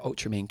third at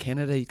Ultraman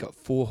Canada. He got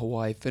 4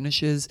 Hawaii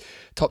finishes,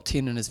 top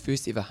 10 in his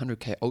first ever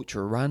 100k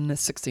ultra run,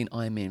 16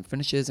 Ironman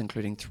finishes,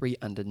 including 3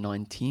 under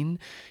 9:10.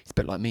 He's a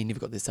bit like me, never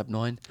got the sub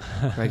 9.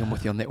 Craig, I'm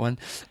with you on that one.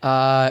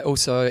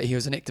 Also, he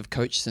was an active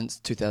coach since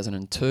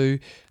 2002.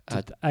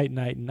 8 and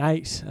 8 and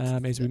 8,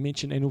 as we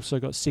mentioned, and also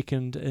got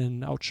second in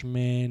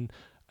Ultraman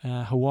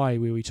Hawaii,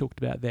 where we talked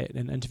about that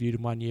and interviewed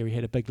him one year. He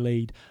had a big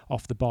lead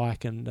off the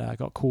bike and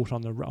got caught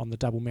on the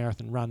double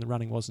marathon run. The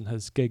running wasn't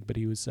his gig, but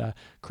he was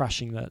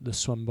crushing the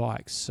swim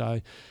bikes.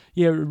 So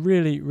yeah,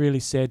 really, really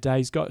sad day.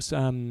 He's got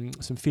some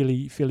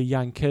fairly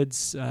young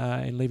kids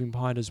and leaving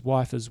behind his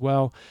wife as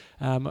well.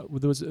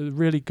 There was a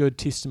really good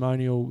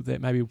testimonial that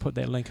maybe we'll put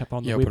that link up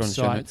on the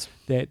website.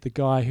 That the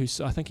guy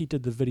I think he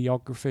did the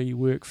videography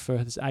work for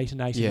his 8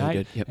 and 8 and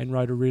 8 yep. and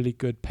wrote a really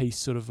good piece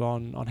sort of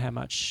on how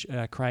much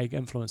Craig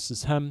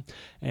influences him.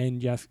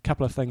 And a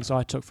couple of things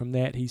I took from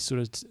that, he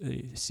sort of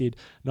said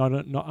not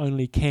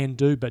only can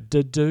do but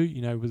did do,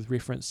 with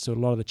reference to a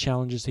lot of the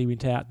challenges he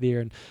went out there.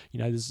 And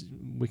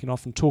we can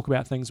often talk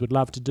about things we'd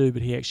love to do,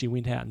 but he actually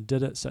went out and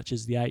did it, such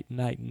as the 8 and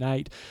 8 and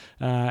 8.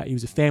 He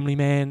was a family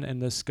man,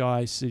 and this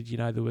guy said,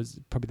 there was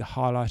probably the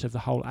highlight of the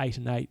whole 8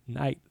 and 8 and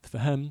 8 for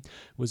him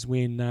was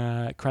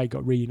when Craig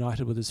got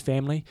reunited with his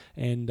family,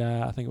 and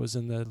I think it was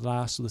in the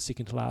last or the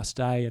second to last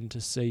day, and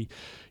to see,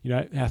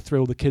 how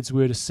thrilled the kids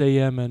were to see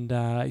him, and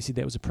he said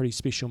that was a pretty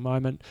special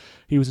moment.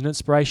 He was an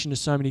inspiration to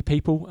so many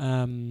people.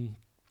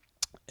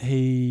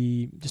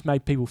 He just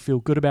made people feel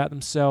good about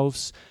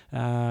themselves.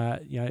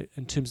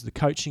 In terms of the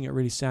coaching, it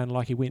really sounded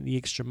like he went the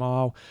extra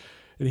mile.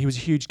 And he was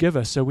a huge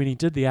giver. So when he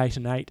did the 8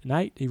 and 8 and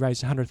 8, he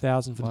raised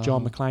 $100,000 for the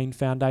John McClane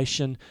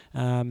Foundation.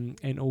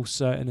 And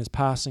also in his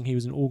passing, he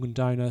was an organ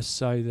donor.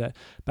 So that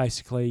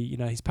basically,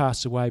 he's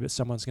passed away, but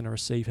someone's going to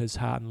receive his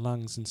heart and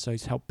lungs. And so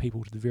he's helped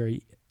people to the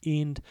very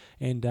end.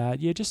 And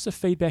just the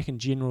feedback in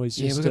general is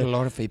just we got a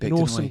lot of feedback, an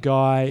awesome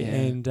guy. Yeah.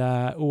 And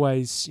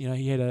always,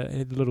 he had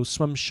a little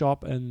swim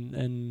shop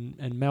in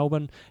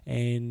Melbourne,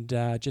 and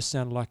just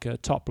sounded like a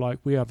top bloke.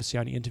 We obviously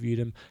only interviewed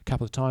him a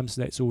couple of times,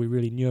 so that's all we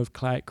really knew of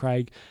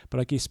Craig. But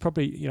I guess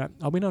probably,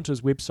 I went onto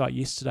his website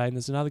yesterday, and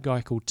there's another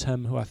guy called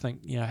Tim who I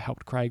think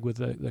helped Craig with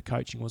the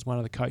coaching, was one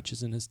of the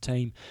coaches in his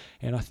team.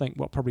 And I think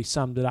what probably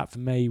summed it up for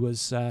me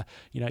was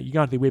you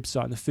go onto their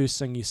website and the first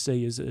thing you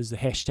see is the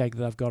hashtag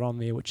that I've got on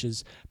there, which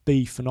is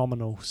Be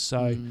Phenomenal.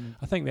 So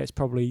I think that's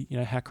probably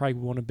how Craig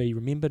would want to be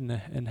remembered,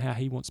 and how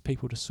he wants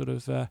people to sort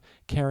of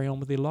carry on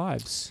with their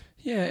lives.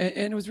 Yeah,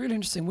 and it was really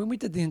interesting when we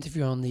did the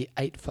interview on the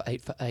 8 for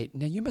 8 for 8.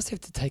 Now you must have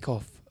to take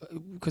off,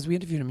 because we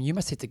interviewed him. You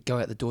must have to go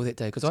out the door that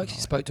day, because I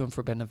actually spoke to him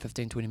for about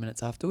 15-20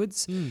 minutes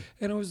afterwards, and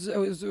it was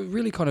a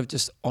really kind of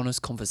just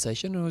honest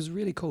conversation. And it was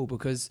really cool,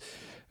 because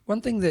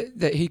one thing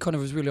that he kind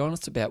of was really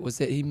honest about was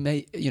that he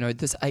made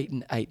this 8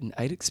 and 8 and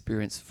 8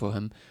 experience for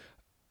him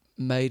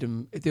made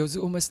him. There was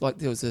almost like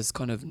there was this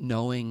kind of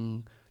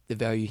knowing the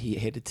value he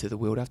had to the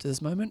world after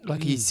this moment.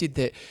 Like he said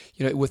that,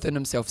 within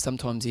himself,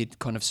 sometimes he'd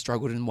kind of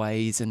struggled in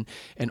ways, and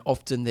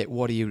often that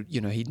what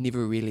he'd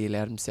never really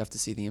allowed himself to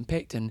see the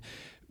impact. And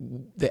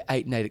the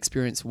 8 and 8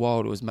 experience, while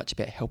it was much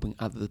about helping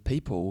other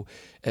people,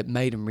 it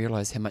made him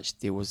realize how much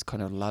there was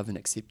kind of love and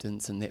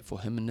acceptance and that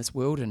for him in this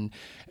world. And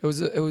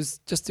there was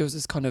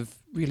this kind of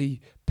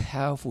really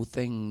powerful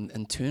thing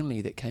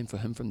internally that came for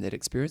him from that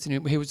experience.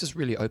 And he was just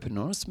really open and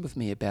honest with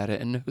me about it.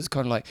 And it was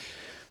kind of like,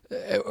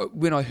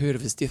 when I heard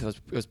of his death,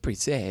 it was pretty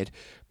sad,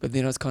 but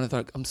then I was kind of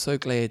like, I'm so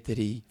glad that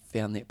he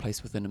found that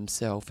place within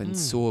himself and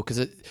saw,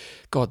 because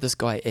this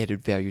guy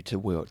added value to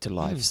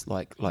lives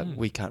like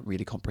we can't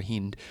really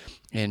comprehend.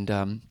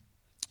 And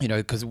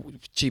because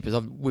cheapers,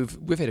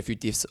 we've had a few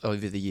deaths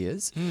over the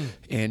years,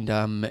 and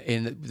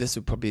this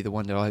would probably be the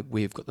one that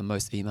we've got the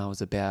most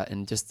emails about,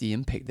 and just the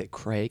impact that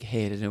Craig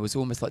had. And it was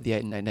almost like the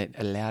 8 and 8 and 8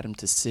 allowed him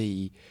to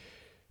see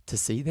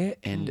that,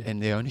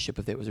 and the ownership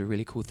of that was a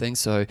really cool thing.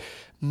 So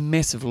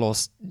massive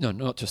loss,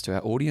 not just to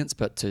our audience,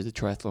 but to the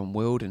triathlon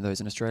world and those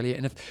in Australia.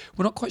 And if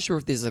we're not quite sure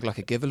if there's like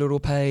a Give a Little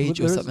page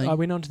or something. I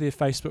went onto their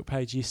Facebook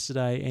page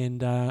yesterday,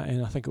 and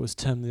I think it was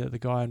Tim, the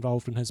guy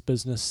involved in his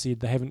business, said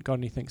they haven't got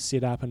anything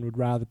set up and would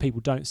rather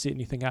people don't set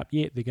anything up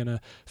yet. They're going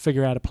to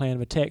figure out a plan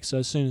of attack. So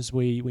as soon as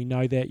we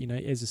know that,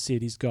 as I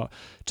said, he's got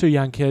 2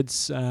 young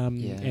kids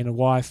and a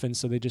wife, and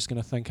so they're just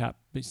going to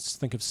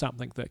think of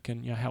something that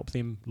can help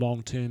them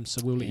long term.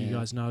 So we'll let you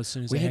guys know as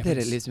soon as we had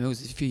happens. that at Les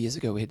Mills a few years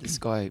ago. We had this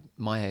guy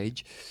my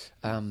age,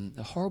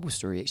 a horrible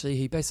story actually.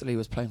 He basically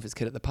was playing for his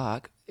kid at the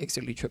park,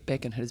 accidentally tripped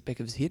back and hit his back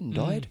of his head and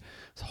died.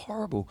 It's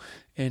horrible.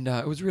 And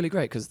it was really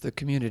great because the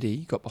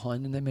community got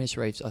behind and they managed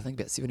to raise, I think,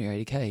 about 70 or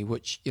 80k,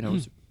 which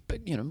was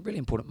really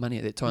important money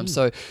at that time.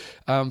 So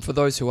for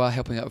those who are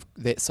helping out with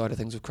that side of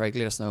things with Craig,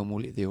 let us know and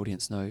we'll let the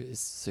audience know as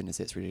soon as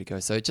that's ready to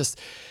go. So just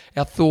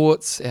our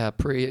thoughts, our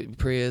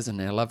prayers and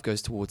our love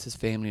goes towards his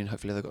family, and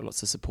hopefully they've got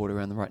lots of support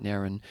around them right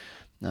now. And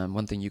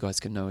one thing you guys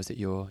can know is that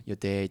your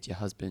dad, your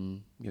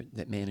husband,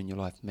 that man in your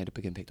life made a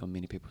big impact on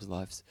many people's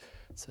lives.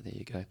 So there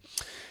you go.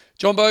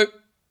 Jumbo,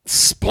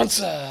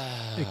 sponsor.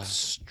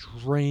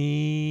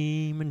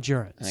 Extreme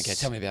Endurance. Okay,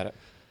 tell me about it.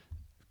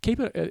 keep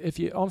it if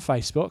you're on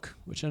Facebook,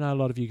 which I know a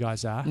lot of you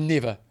guys are.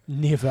 Never.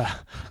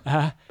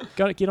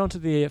 Get onto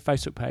their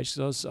Facebook page.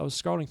 So I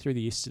was scrolling through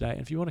there yesterday,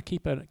 and if you want to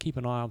keep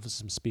an eye on for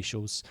some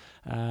specials,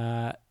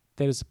 that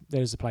is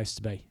the place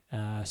to be.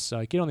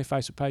 So get on their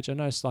Facebook page. I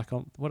noticed like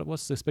on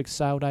what's this big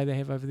sale day they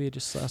have over there?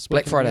 Just last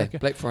Black week Friday.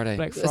 Black Friday.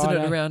 Isn't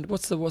it around?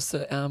 What's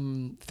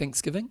the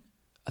Thanksgiving?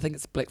 I think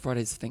it's Black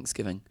Friday's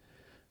Thanksgiving.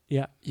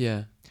 Yeah.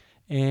 Yeah.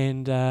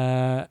 And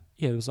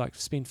it was like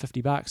spend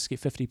 $50,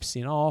 get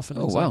 50% off and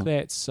things like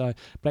that. So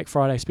Black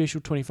Friday special,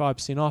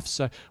 25% off.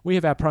 So we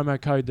have our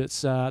promo code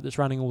that's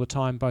running all the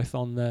time, both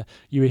on the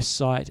US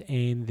site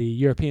and the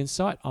European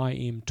site.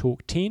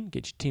 IMTalk10,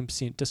 get your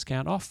 10%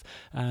 discount off.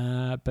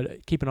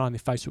 But keep an eye on their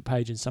Facebook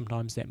page, and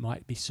sometimes that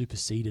might be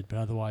superseded. But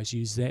otherwise,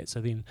 use that.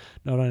 So then,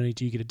 not only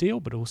do you get a deal,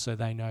 but also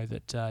they know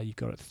that you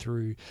got it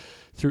through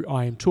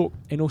IMTalk.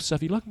 And also,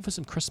 if you're looking for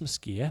some Christmas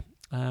gear.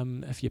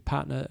 If your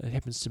partner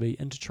happens to be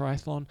into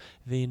triathlon,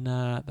 then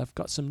they've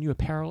got some new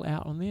apparel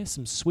out on there,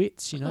 some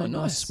sweats,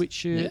 nice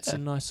sweatshirts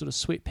and nice sort of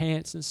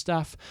sweatpants and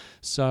stuff.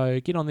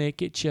 So get on there,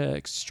 get your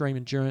extreme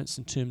endurance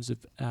in terms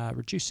of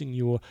reducing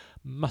your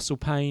muscle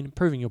pain,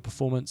 improving your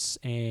performance,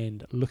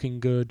 and looking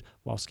good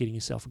whilst getting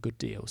yourself a good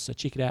deal. So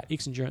check it out,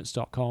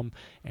 xendurance.com,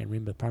 and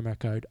remember promo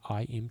code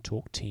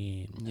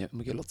IMTalk10. Yeah, and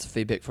we get lots of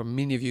feedback from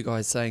many of you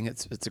guys saying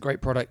it's a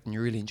great product and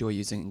you really enjoy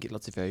using it and get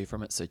lots of value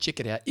from it. So check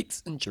it out,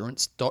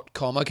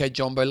 xendurance.com. Okay,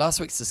 Jumbo, last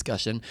week's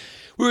discussion,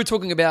 we were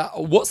talking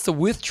about what's the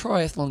worst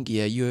triathlon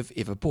gear you have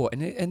ever bought.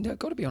 And I've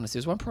got to be honest,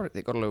 there's one product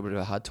that got a little bit of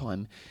a hard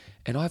time,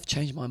 and I've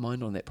changed my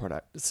mind on that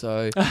product.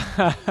 So,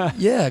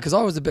 yeah, because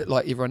I was a bit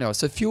like everyone else.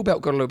 So Fuel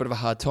Belt got a little bit of a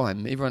hard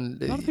time. A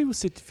lot of people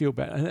said Fuel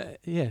Belt,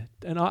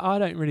 and I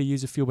don't really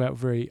use a Fuel Belt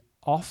very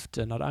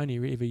often. I'd only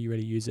ever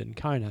really use it in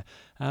Kona.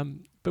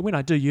 But when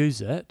I do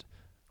use it,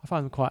 I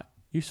find them quite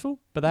useful,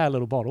 but they are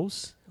little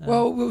bottles.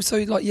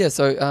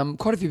 So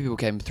quite a few people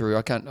came through.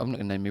 I'm not going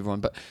to name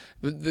everyone, but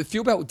the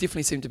Fuel Belt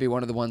definitely seemed to be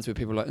one of the ones where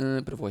people were like,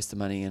 a bit of waste of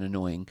money and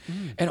annoying.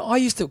 And I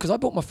used to, because I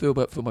bought my Fuel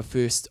Belt for my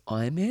first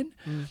Ironman,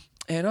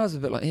 and I was a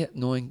bit like,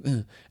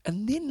 annoying.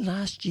 And then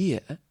last year,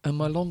 in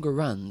my longer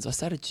runs, I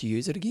started to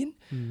use it again,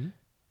 and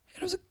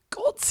it was a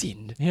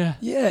godsend. Yeah.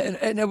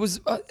 And it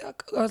was, I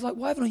was like,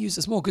 why haven't I used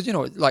this more? Because,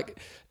 like,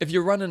 if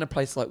you run in a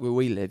place like where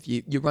we live,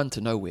 you run to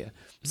nowhere.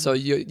 So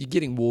you're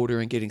getting water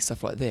and getting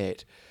stuff like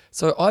that.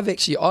 So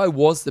I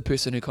was the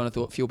person who kind of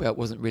thought Fuel Belt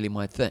wasn't really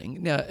my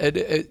thing. Now,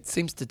 it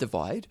seems to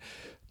divide,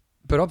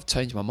 but I've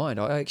changed my mind.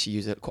 I actually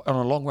use it, on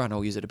a long run,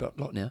 I'll use it a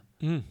lot now.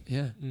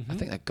 Yeah, I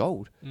think they're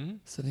gold.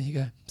 So there you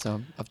go.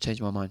 So I've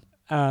changed my mind.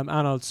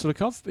 Arnold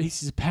Sulikov, he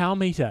says power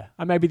meter.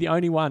 I may be the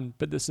only one,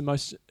 but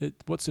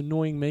what's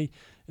annoying me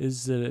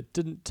is that it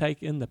didn't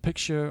take in the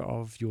picture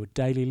of your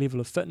daily level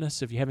of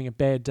fitness. If you're having a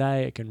bad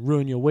day, it can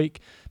ruin your week.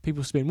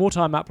 People spend more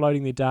time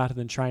uploading their data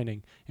than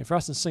training. And for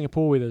us in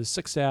Singapore, where the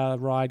 6-hour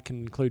ride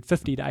can include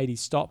 50 to 80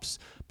 stops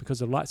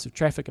because of lights of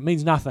traffic, it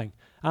means nothing.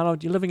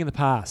 Arnold, you're living in the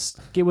past.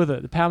 Get with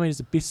it. The power meter is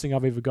the best thing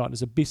I've ever gotten. It's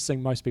the best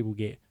thing most people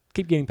get.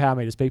 Keep getting power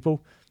meters,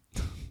 people.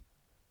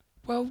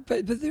 Well,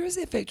 but there is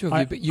that factor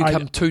of you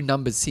become too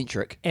numbers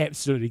centric.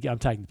 Absolutely, I'm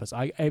taking the piss.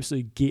 I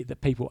absolutely get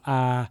that people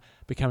are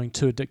becoming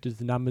too addicted to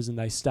the numbers and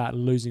they start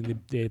losing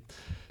their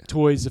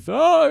toys of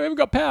I haven't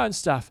got power and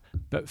stuff.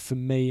 But for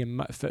me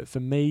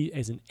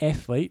as an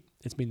athlete,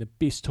 it's been the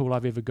best tool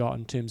I've ever got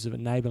in terms of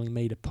enabling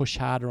me to push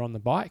harder on the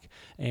bike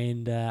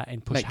and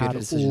push Make harder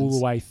all the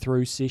way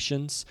through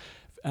sessions.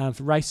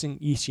 For racing,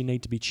 yes, you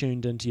need to be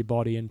tuned into your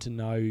body and to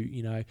know,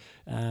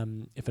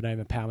 if I don't have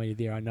a power meter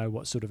there, I know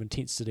what sort of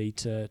intensity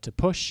to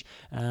push.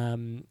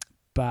 And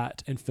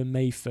for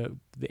me, for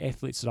the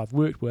athletes that I've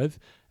worked with,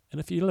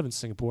 and if you live in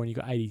Singapore and you've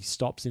got 80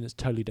 stops, then it's a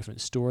totally different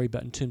story.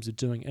 But in terms of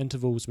doing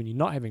intervals when you're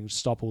not having to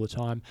stop all the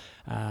time,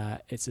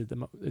 it's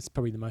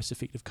probably the most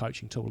effective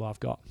coaching tool I've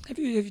got. Did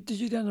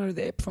you download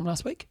the app from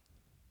last week?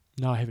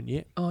 No, I haven't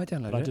yet. Oh, I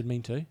downloaded it. I did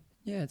mean to.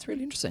 Yeah, it's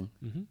really interesting.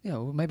 Yeah,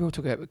 well, maybe we'll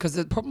talk about it. Because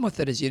the problem with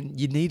it is you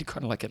need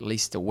kind of like at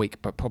least a week,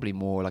 but probably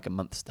more like a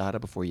month's data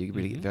before you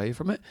really get value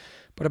from it.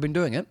 But I've been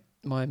doing it.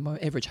 My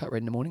average heart rate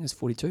in the morning is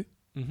 42.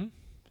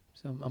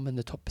 So I'm in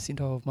the top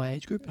percentile of my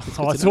age group.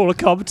 It's all a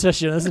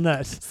competition, isn't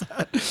it?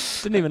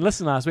 Didn't even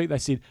listen last week. They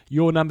said,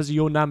 your numbers are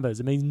your numbers.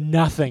 It means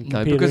nothing.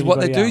 No, because what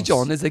they do,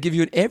 John, is they give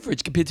you an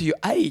average compared to your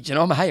age. And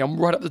I'm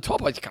right up the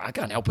top. I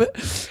can't help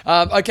it.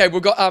 Okay,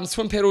 we've got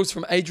swim paddles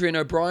from Adrian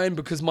O'Brien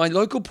because my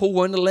local pool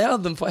won't allow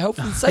them for health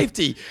and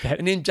safety.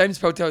 And then James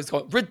Peltel's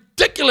got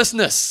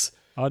ridiculousness.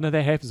 I know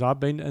that happens. I've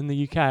been in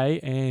the UK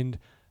and...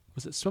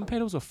 Was it swim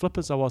paddles or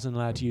flippers I wasn't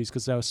allowed to use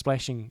because they were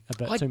splashing a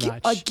bit too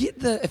much? I get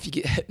if you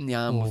get hit in the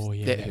arm,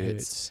 that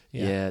hurts.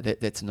 Yeah,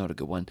 that's not a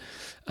good one.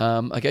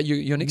 Okay,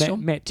 your next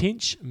one? Matt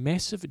Tench,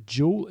 massive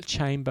dual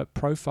chamber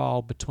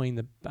profile between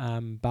the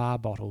bar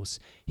bottles.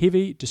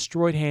 Heavy,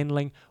 destroyed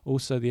handling.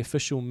 Also, the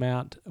official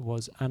mount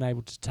was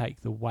unable to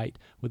take the weight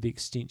with the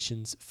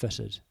extensions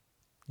fitted.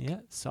 Yeah,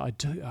 so I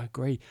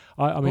agree.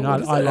 I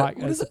like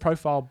it's a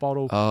profile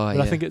bottle, but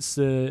I think it's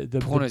the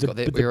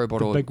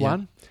big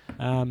one.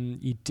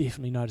 You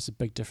definitely notice a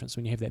big difference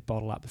when you have that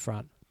bottle up the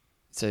front.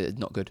 So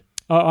not good.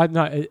 I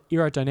know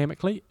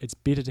aerodynamically, it's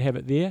better to have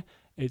it there.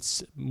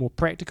 It's more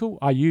practical.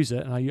 I use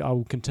it, and I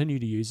will continue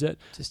to use it.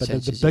 Just but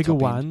the bigger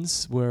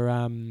ones were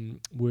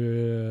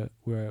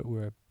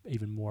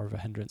even more of a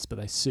hindrance, but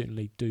they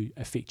certainly do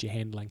affect your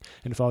handling.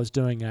 And if I was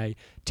doing a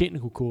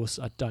technical course,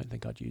 I don't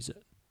think I'd use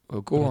it.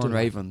 Well, Goran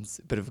Ravens,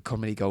 a bit of a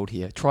comedy gold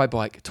here.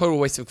 Tri-bike, total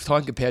waste of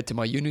time compared to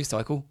my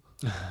unicycle.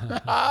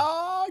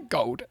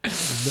 Gold.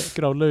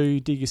 Good old Lou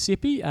Di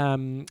Giuseppe.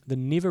 The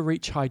Never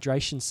Reach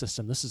hydration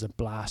system. This is a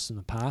blast from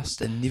the past.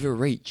 The Never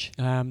Reach.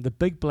 The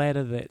big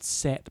bladder that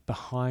sat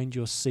behind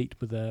your seat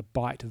with a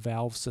bite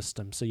valve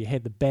system. So you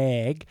had the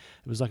bag.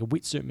 It was like a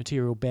wetsuit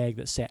material bag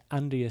that sat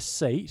under your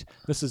seat.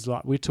 This is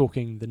like, we're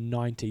talking the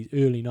 90s,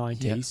 early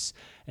 90s.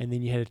 Yeah. And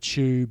then you had a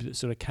tube that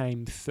sort of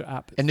came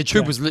up. And the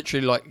tube was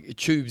literally like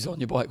tubes on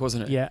your bike,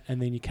 wasn't it? Yeah,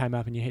 and then you came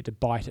up and you had to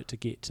bite it to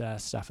get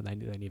stuff, and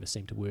they never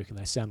seemed to work, and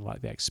they sounded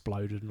like they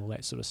exploded and all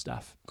that sort of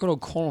stuff. Good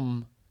old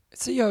Colm.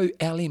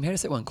 COLM, how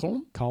does that one?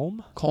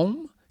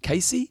 Colm?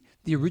 Casey?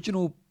 The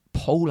original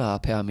polar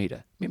power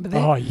meter. Remember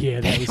that? Oh,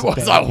 yeah. That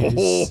was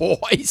a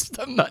waste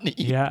of money.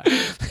 Yeah.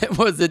 It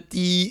was a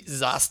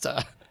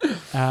disaster.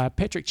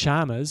 Patrick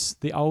Chalmers,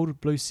 the old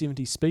Blue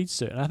 70 speed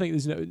suit, and I think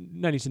there's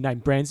no need to name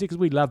brands here because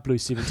we love Blue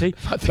 70.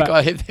 I think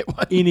I have that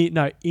one.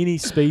 Any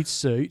speed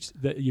suit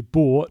that you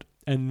bought,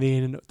 and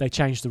then they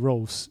changed the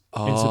rules,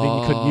 and so then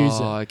you couldn't use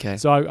it. Okay.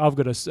 So I've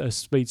got a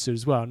speed suit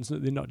as well, and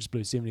they're not just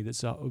Blue 70.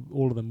 That's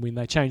all of them. When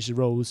they change the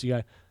rules, you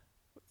go,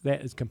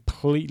 that is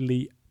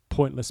completely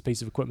pointless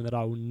piece of equipment that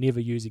I will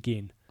never use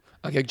again.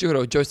 Okay,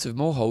 Joseph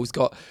Morehole's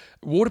got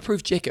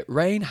waterproof jacket,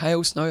 rain,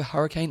 hail, snow,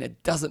 hurricane,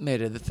 it doesn't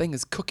matter. The thing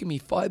is cooking me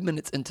 5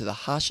 minutes into the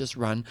harshest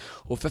run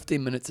or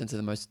 15 minutes into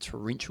the most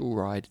torrential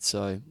ride,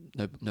 so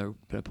no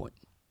point.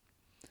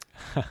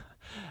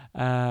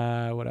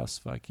 What else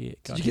if I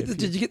get?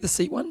 Did you get the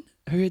seat one?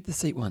 Who had the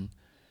seat one?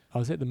 I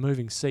was at the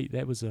moving seat.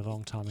 That was a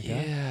long time ago.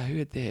 Yeah, who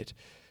had that?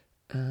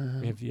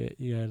 We have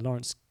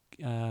Lawrence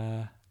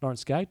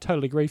Gay.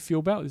 Totally agree.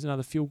 Fuel belt. There's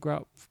another fuel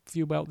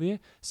belt there.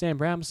 Sam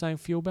Brown was saying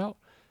fuel belt.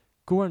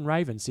 Goran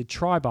Raven said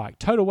tri-bike.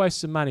 Total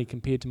waste of money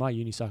compared to my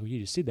unicycle.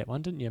 You just said that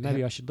one, didn't you?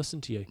 Maybe I should listen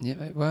to you.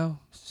 Yeah,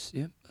 well,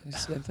 yeah,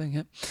 same thing,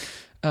 yeah.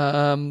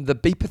 The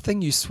beeper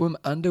thing you swim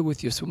under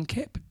with your swim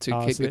cap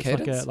to keep your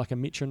cadence. Like a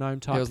metronome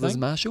type thing. Liz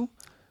Marshall?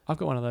 I've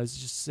got one of those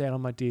just sat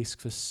on my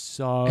desk for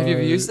so Have you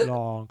ever used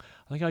long.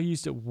 I think I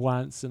used it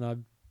once, and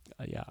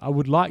I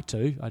would like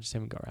to. I just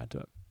haven't got around to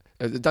it.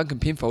 The Duncan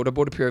Penfold, I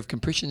bought a pair of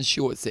compression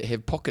shorts that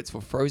have pockets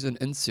for frozen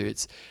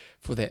inserts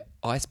for that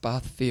ice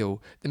bath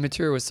feel. The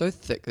material was so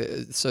thick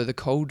so the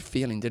cold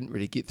feeling didn't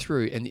really get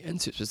through, and the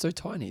inserts were so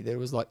tiny that it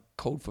was like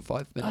cold for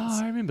 5 minutes.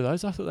 Oh, I remember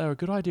those. I thought they were a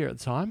good idea at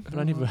the time, but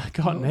I never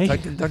got any.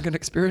 Duncan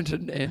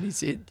experimented, and he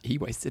said he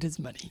wasted his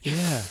money.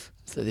 Yeah.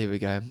 So there we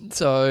go.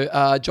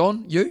 So,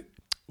 John, you?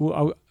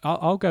 Well,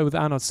 I'll go with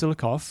Arnold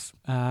Silikov.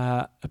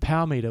 A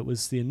power meter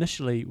was the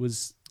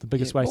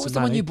biggest waste of money. What was the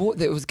one you bought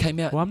that came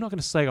out? Well, I'm not going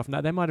to slag off.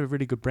 No, they might have a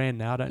really good brand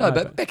now. I don't know. No,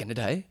 but back in the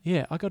day.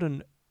 Yeah, I got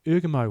an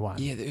Ergomo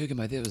one. Yeah, the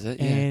Ergomo, that was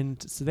it. Yeah.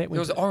 And so that it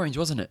was orange,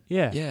 wasn't it?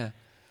 Yeah. Yeah.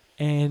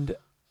 And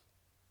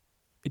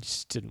it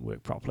just didn't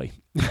work properly.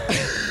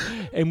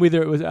 And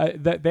whether it was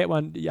that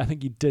one, I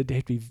think you did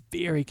have to be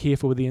very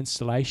careful with the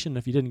installation.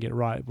 If you didn't get it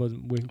right, it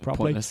wasn't working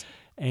properly. Pointless.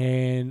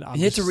 And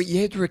you had to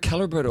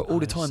recalibrate it all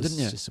the time, didn't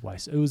you? It's just a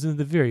waste. It was in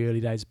the very early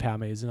days of power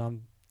meters,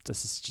 and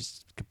this is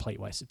just a complete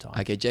waste of time.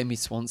 Okay, Jamie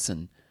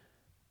Swanston,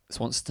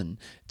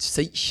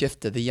 seat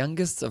shifter, the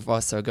youngest of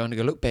us are going to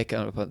go look back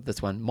at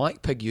this one.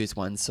 Mike Pigg used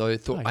one, so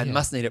thought I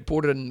must need it.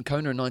 Bought it in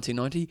Kona in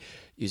 1990,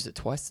 used it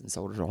twice and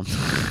sold it on.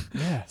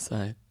 Yeah.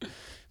 So,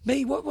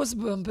 me, what was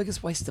my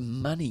biggest waste of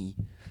money?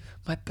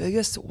 My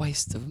biggest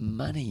waste of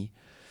money.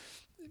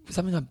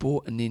 Something I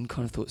bought and then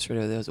kind of thought straight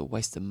away that was a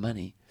waste of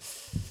money.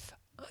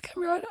 I can't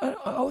remember.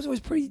 I was always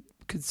pretty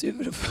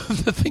conservative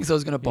of the things I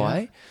was going to buy.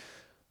 Yeah.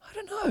 I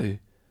don't know.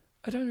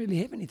 I don't really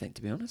have anything,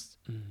 to be honest.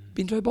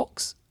 Bento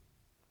box.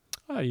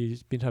 Oh, you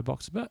used bento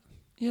box a bit?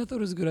 Yeah, I thought it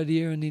was a good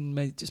idea, and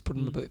then just put it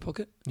in my back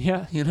pocket.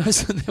 Yeah. You know,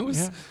 so that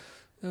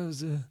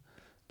was a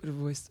bit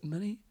of a waste of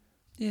money.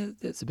 Yeah,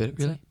 that's about it,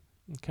 really.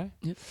 Okay.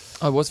 Yep.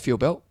 I was fuel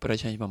belt, but I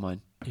changed my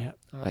mind. Yeah.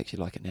 I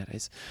actually like it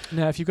nowadays.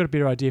 Now, if you've got a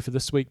better idea for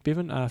this week,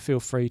 Bevan, feel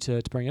free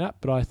to bring it up.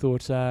 But I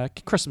thought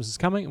Christmas is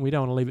coming, and we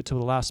don't want to leave it till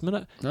the last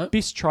minute. No.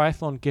 Best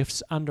triathlon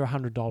gifts under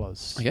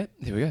 $100. Okay,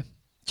 there we go.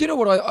 Do you know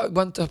what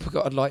one topic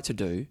I'd like to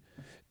do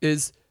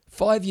is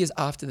 5 years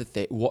after the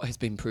fact, what has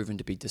been proven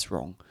to be just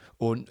wrong?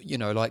 Or, you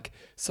know,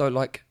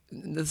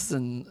 this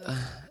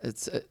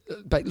is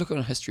but look at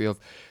a history of,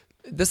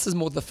 this is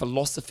more the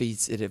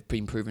philosophies that have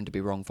been proven to be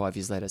wrong 5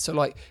 years later. So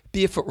like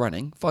barefoot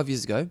running 5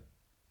 years ago,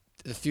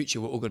 the future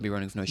we're all going to be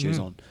running with no shoes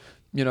on.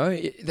 You know,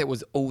 that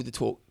was all the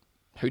talk.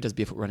 Who does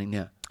barefoot running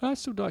now? I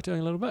still like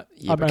doing a little bit.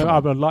 Yeah, I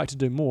would like to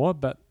do more,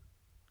 but...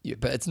 Yeah,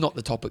 but it's not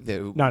the topic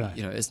that, no.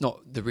 You know, it's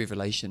not the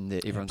revelation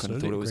that everyone kind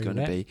of thought it was going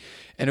to be.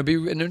 And it'll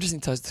be an interesting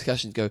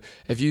discussion to go,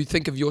 if you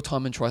think of your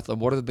time in triathlon,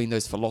 what have been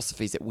those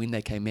philosophies that when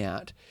they came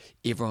out,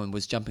 everyone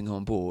was jumping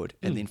on board,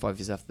 and then 5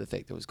 years after the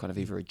fact, it was kind of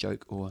either a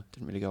joke or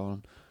didn't really go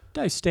on?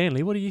 Dave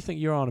Stanley, what do you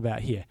think you're on about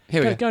here?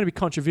 Here we go. Going to be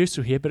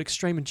controversial here, but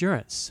extreme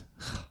endurance.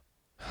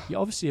 You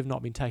obviously have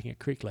not been taking it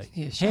correctly.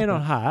 Yeah, Hand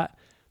on heart,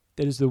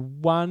 that is the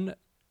one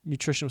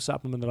nutritional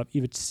supplement that I've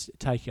ever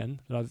taken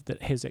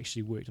that has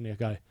actually worked. And I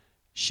go,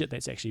 shit,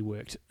 that's actually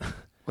worked.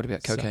 What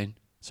about cocaine?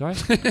 Sorry?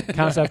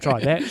 Can't say I've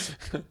tried that.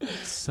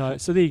 So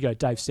there you go,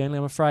 Dave Stanley,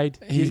 I'm afraid.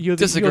 He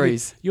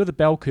disagrees. You're the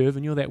bell curve,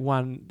 and you're that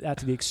one out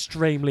to the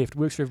extreme left.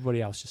 Works for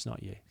everybody else, just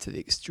not you. To the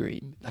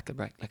extreme. Like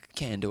a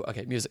candle.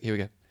 Okay, music. Here we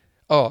go.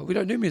 Oh, we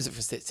don't do music for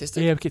stats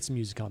testing? Yeah, we get some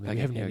music on there. Okay,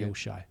 we haven't here had we your go.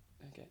 show.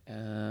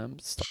 Okay.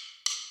 Stop.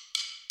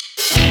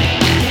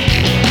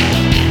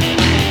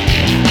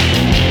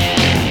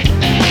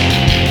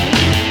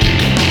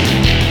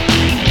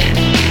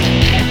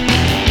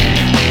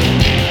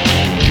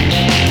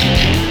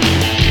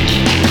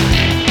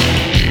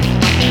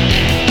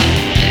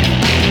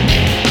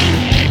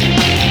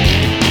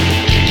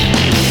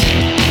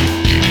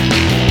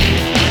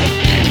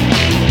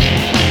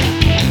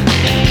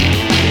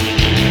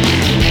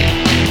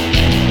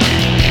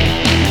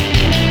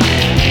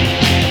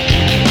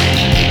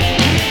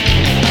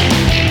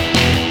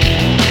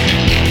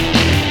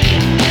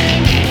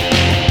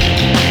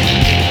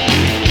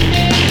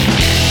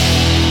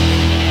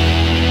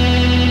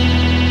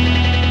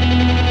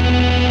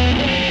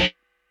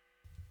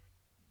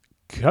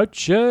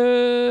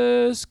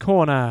 Coach's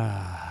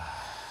Corner.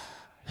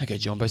 Okay,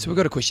 Jumbo. So we've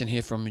got a question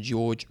here from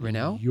George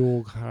Renal.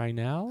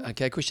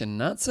 Okay, question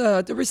and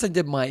answer. I recently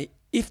did my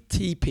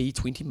FTP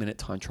 20-minute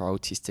time trial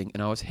testing,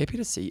 and I was happy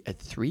to see a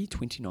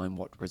 329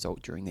 watt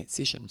result during that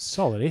session.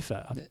 Solid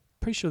effort. I'm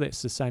pretty sure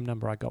that's the same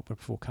number I got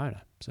before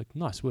Kona. So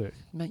nice work.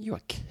 Man, you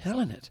are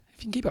killing it.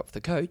 If you can keep up with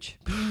the coach,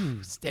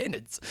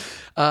 standards.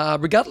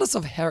 Regardless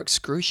of how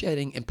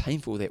excruciating and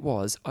painful that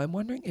was, I'm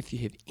wondering if you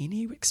have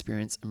any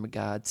experience in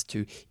regards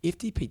to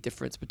FTP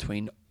difference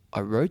between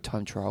a road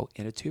time trial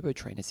and a turbo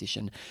trainer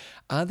session.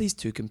 Are these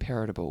two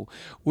comparable?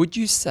 Would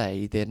you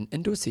say that an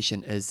indoor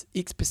session is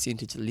X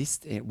percentage less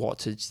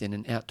wattage than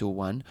an outdoor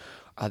one?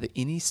 Are there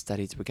any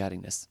studies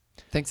regarding this?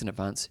 Thanks in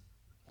advance.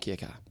 Kia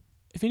kaha.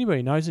 If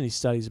anybody knows any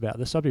studies about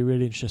this, I'd be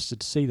really interested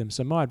to see them.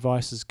 So my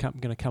advice is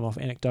going to come off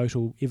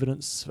anecdotal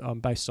evidence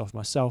based off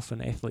myself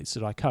and athletes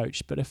that I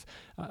coach. But if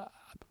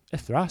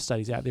there are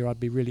studies out there, I'd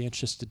be really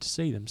interested to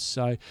see them.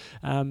 So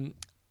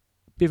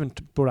Bevan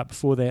brought up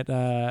before that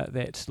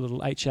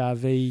little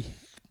HRV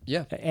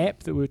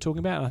app that we were talking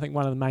about. And I think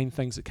one of the main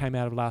things that came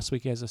out of last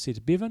week, as I said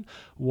to Bevan,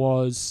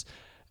 was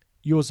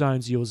your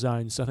zone's your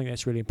zone. So I think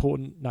that's really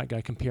important. Don't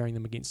go comparing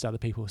them against other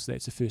people. So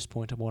that's the first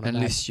point I want to make.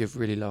 Unless you're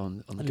really low on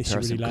the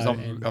comparison. Because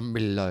I'm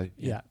really low.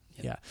 Yeah.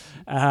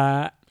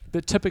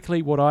 But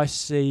typically what I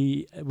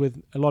see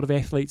with a lot of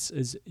athletes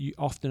is you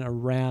often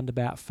around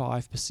about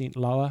 5%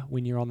 lower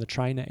when you're on the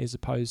trainer as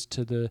opposed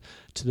to the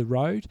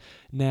road.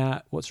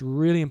 Now, what's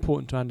really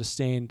important to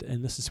understand,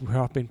 and this is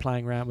where I've been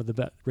playing around with a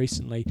bit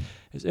recently,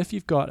 is if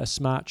you've got a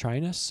smart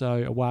trainer,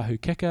 so a Wahoo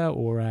Kicker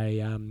or a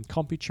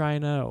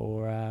CompuTrainer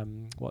or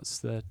what's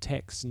the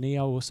Tax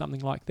Neo or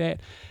something like that,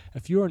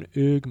 if you're in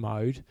erg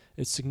mode,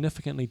 it's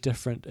significantly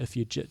different if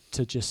you're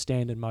to just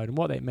standard mode. And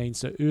what that means,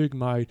 so erg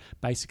mode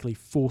basically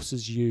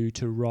forces you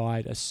to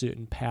ride a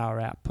certain power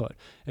output.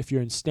 If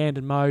you're in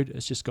standard mode,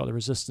 it's just got the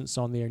resistance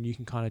on there and you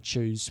can kind of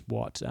choose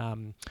what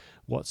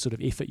sort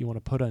of effort you want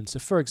to put in. So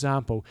for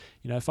example,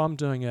 if I'm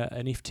doing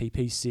an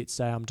FTP set,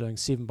 say I'm doing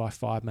 7 by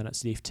 5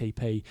 minutes at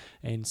FTP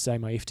and say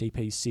my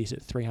FTP is set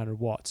at 300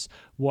 watts,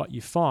 what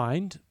you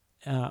find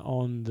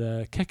on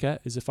the Kicker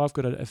is if I've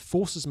got it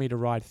forces me to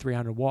ride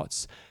 300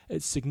 watts,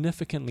 it's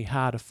significantly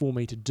harder for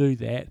me to do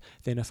that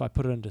than if I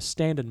put it into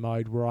standard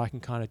mode where I can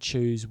kind of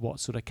choose what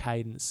sort of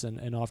cadence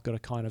and I've got to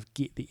kind of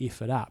get the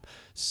effort up.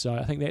 So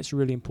I think that's a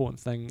really important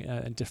thing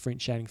and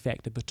differentiating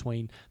factor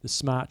between the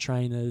smart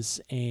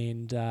trainers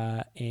and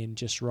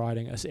just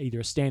riding either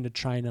a standard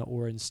trainer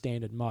or in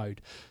standard mode.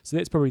 So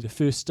that's probably the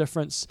first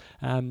difference.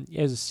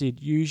 As I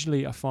said,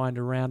 usually I find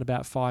around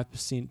about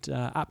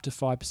 5%, up to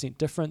 5%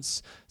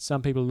 difference.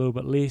 Some people a little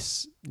bit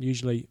less,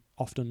 usually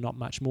often not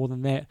much more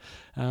than that.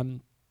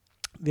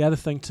 The other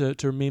thing to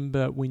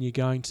remember when you're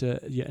going to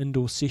your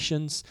indoor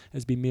sessions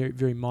is be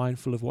very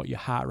mindful of what your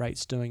heart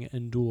rate's doing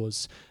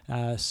indoors.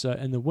 So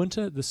in the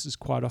winter, this is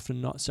quite often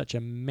not such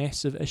a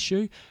massive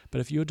issue, but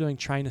if you're doing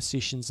trainer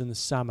sessions in the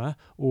summer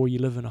or you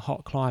live in a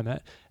hot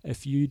climate,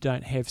 if you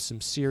don't have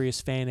some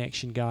serious fan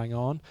action going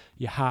on,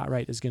 your heart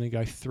rate is going to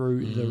go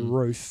through the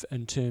roof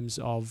in terms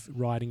of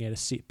riding at a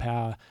set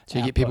power. So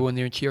you get people in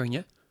there and cheering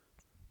you?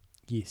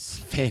 Yes.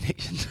 Fan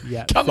action.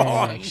 Yeah, Come fan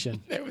on.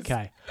 action.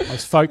 Okay. I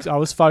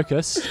was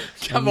focused.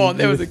 Come on,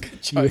 that was a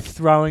good joke. You were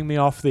throwing me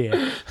off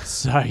there.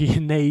 So you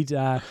need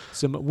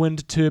some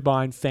wind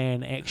turbine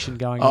fan action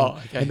going on.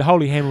 Okay. And the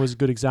Holy Hammer was a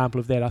good example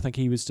of that. I think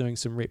he was doing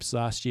some reps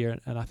last year,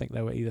 and I think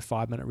they were either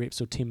 5-minute reps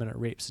or 10-minute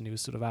reps, and he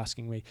was sort of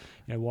asking me,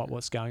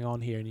 what's going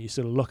on here? And you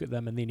sort of look at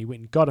them, and then he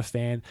went and got a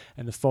fan,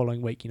 and the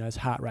following week, his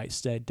heart rate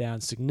stayed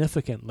down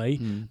significantly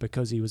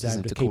because he was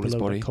able to keep a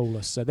little bit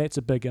cooler. So that's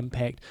a big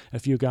impact.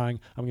 If you're going,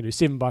 I'm going to do do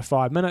 7 by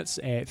 5 minutes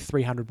at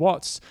 300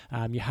 watts,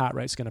 your heart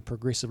rate's going to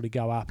progressively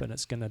go up, and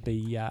it's going to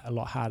be a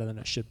lot harder than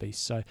it should be.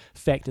 So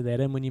factor that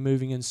in when you're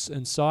moving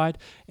inside,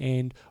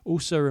 and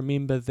also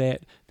remember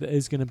that there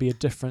is going to be a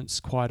difference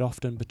quite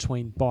often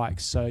between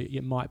bikes. So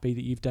it might be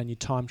that you've done your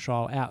time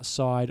trial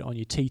outside on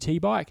your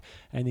TT bike,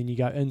 and then you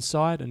go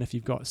inside, and if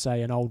you've got,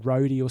 say, an old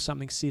roadie or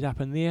something set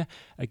up in there,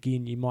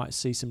 again, you might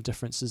see some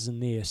differences in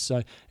there.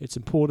 So it's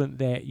important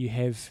that you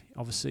have,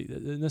 obviously,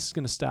 and this is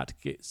going to start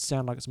to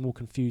sound like it's more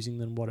confusing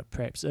than what it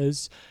perhaps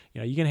is.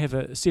 You're going to have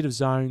a set of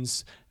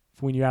zones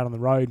when you're out on the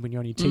road, when you're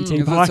on your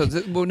TT bike.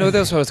 Well, no,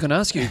 that's what I was going to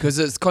ask you, because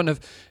it's kind of,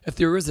 if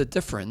there is a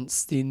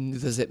difference, then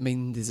does that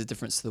mean there's a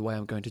difference to the way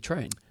I'm going to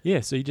train?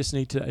 Yeah, so you just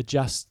need to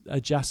adjust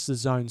the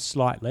zone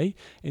slightly.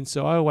 And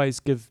so I always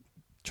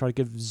try to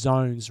give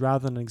zones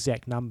rather than an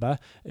exact number,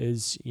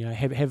 is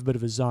have a bit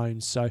of a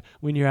zone. So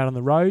when you're out on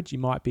the road, you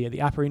might be at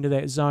the upper end of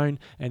that zone,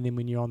 and then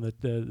when you're on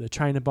the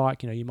trainer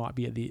bike, you might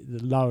be at the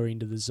lower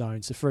end of the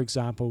zone. So for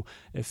example,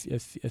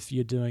 if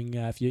you're doing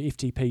if your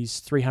FTP is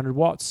 300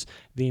 watts,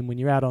 then when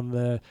you're out on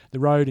the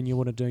road and you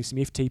want to do some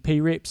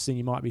FTP reps, then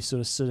you might be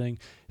sort of sitting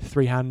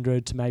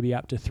 300 to maybe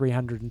up to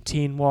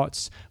 310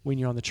 watts. When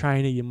you're on the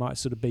trainer, you might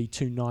sort of be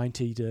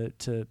 290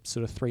 to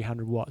sort of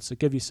 300 watts. So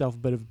give yourself a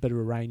bit of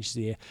a range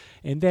there.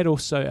 And that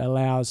also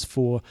allows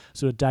for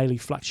sort of daily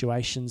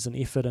fluctuations and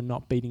effort and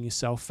not beating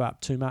yourself up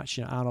too much.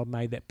 Arnold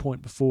made that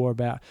point before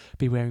about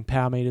people having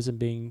power meters and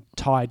being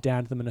tied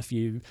down to them. And if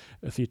you're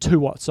 2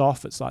 watts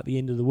off, it's like the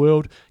end of the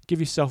world. Give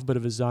yourself a bit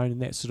of a zone,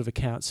 and that sort of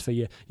accounts for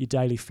your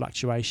daily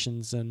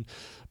fluctuations and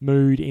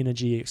mood,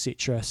 energy,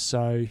 etc.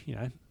 So,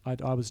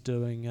 I was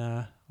doing,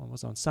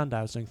 on Sunday,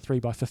 I was doing 3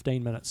 by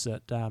 15 minutes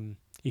at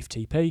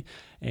FTP,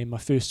 and my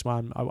first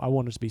one I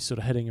wanted to be sort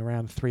of hitting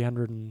around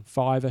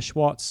 305-ish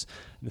watts.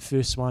 And the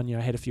first one,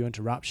 had a few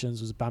interruptions,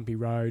 it was a bumpy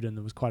road, and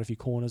there was quite a few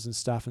corners and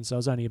stuff, and so I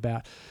was only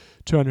about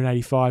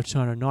 285,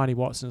 290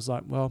 watts, and it was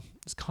like, well,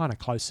 it's kind of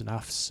close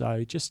enough.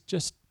 So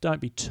just don't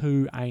be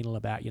too anal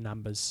about your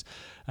numbers.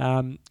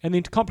 And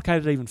then to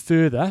complicate it even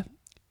further,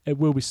 it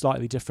will be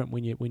slightly different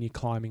when you're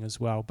climbing as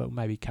well, but we'll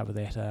maybe cover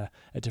that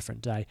a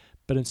different day.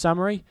 But in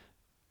summary,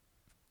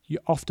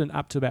 you're often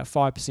up to about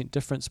 5%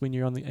 difference when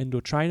you're on the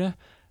indoor trainer.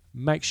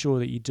 Make sure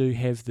that you do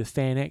have the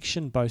fan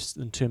action, both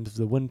in terms of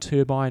the wind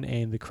turbine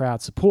and the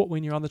crowd support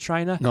when you're on the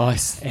trainer.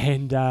 Nice.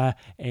 And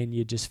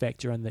you just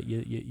factor in that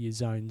your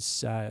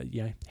zones,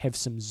 have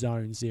some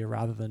zones there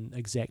rather than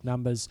exact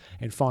numbers.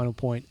 And final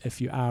point, if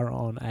you are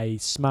on a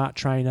smart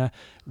trainer,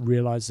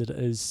 realise that it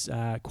is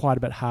quite a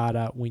bit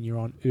harder when you're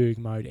on erg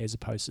mode as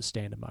opposed to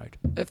standard mode.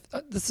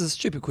 This is a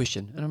stupid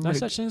question. And no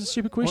such thing as a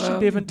stupid question,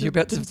 Bevan.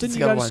 Didn't you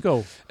go to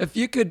school? If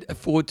you could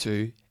afford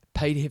to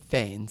pay to have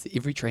fans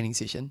every training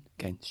session,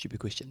 again, stupid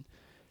question,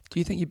 do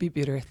you think you'd be a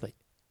better athlete?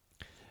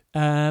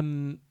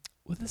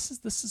 Well, this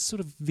is sort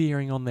of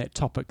veering on that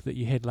topic that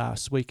you had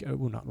last week.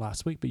 Well, not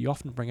last week, but you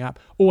often bring up,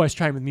 always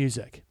train with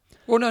music.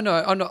 Well,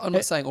 no, I'm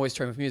not saying always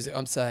train with music.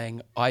 I'm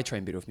saying I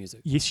train better with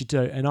music. Yes, you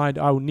do. And I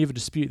will never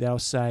dispute that. I'll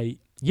say,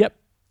 yep,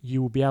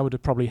 you will be able to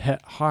probably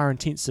hit higher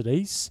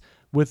intensities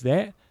with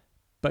that,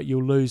 but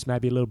you'll lose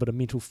maybe a little bit of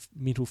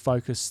mental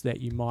focus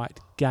that you might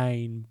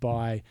gain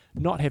by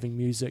not having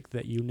music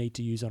that you'll need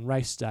to use on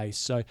race days.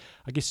 So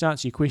I guess to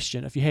answer your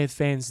question, if you have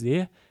fans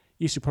there,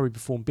 yes, you'll probably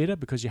perform better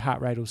because your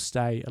heart rate will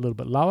stay a little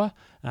bit lower,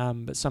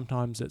 but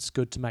sometimes it's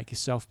good to make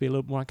yourself be a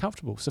little more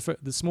uncomfortable. So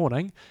this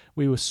morning,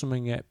 we were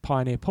swimming at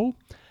Pioneer Pool.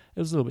 It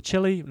was a little bit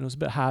chilly, and it was a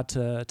bit hard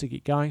to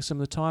get going some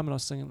of the time, and I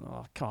was thinking,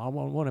 come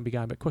on, I want to be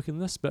going a bit quicker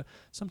than this, but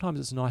sometimes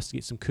it's nice to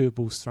get some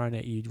curveballs thrown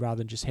at you rather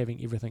than just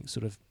having everything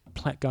sort of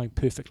going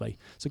perfectly.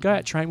 So go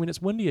out train when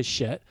it's windy as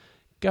shit,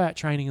 go out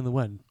training in the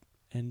wind,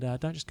 and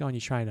don't just go on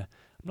your trainer.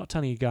 I'm not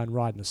telling you to go and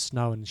ride in the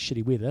snow and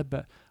shitty weather,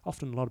 but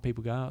often a lot of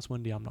people go, it's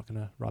windy, I'm not going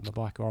to ride my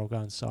bike, or I'll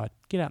go inside.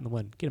 Get out in the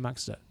wind, get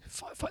amongst it.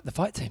 Fight the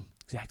fight team.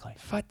 Exactly.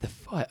 Fight the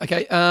fight.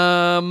 Okay,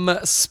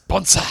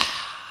 sponsor.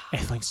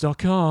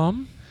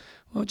 Athlinks.com.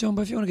 Well, John,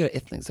 but if you want to go to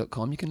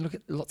athlinks.com, you can look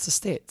at lots of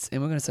stats.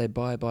 And we're going to say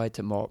bye-bye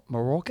to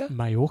Mallorca.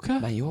 Mallorca.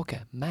 How do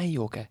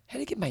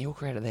you get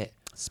Mallorca out of that?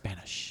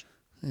 Spanish.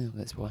 Yeah,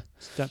 that's why.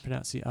 Don't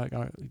pronounce the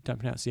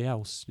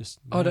L's. Just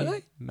don't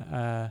they?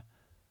 I'm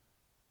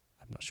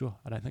not sure.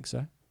 I don't think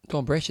so.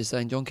 Tom Brash is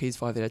saying John Keys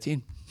 5 out of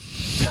 10.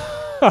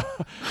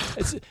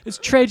 It's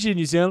tragedy in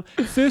New Zealand.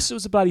 First it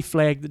was a bloody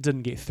flag that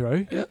didn't get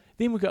through. Yeah.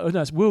 Then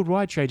it's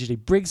worldwide tragedy.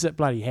 Brexit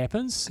bloody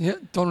happens. Yeah.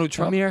 Donald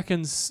Trump.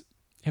 Americans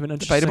have an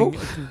interesting... Debatable.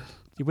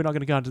 We're not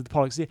going to go into the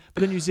politics there.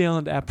 But in New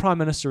Zealand, our Prime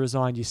Minister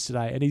resigned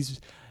yesterday, and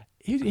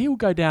he will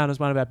go down as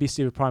one of our best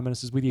ever Prime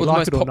Ministers, whether you like it or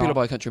not. The most popular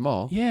by a country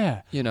mile.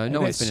 Yeah. No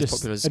one's been as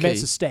popular as and Key.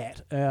 that's a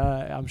stat.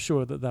 I'm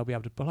sure that they'll be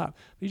able to pull up.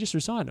 But he just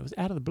resigned. It was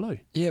out of the blue.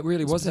 Yeah, it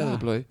really was out of the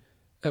blue.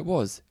 It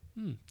was.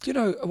 Do you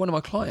know one of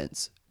my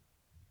clients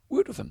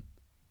worked with him?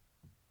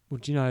 Well,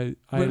 do you know...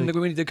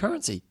 When he did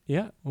currency.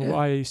 Yeah. Well,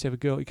 I used to have a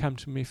girl who came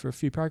to me for a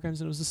few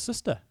programs, and it was a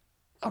sister.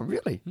 Oh,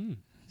 really? Did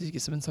you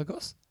get some inside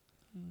goss?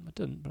 I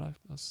didn't, but I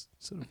was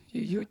sort of.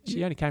 You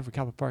She only came for a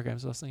couple of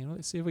programs. I was thinking,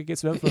 let's see if we get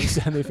some influence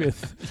down there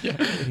first.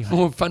 Anyway.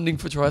 More funding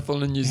for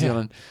triathlon in New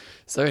Zealand.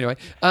 So anyway,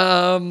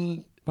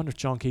 wonder if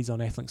John Key's on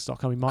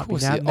athlinks.com. He might be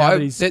now. Now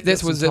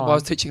that's what I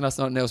was teaching last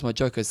night, and that was my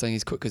joke. I was saying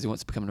he's quit because he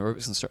wants to become an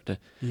aerobics instructor.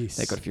 Yes.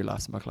 That got a few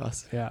laughs in my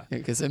class. Yeah.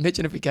 Because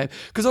imagine if he came.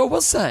 Because I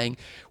was saying,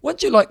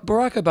 once you like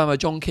Barack Obama,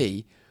 John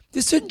Key,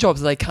 there's certain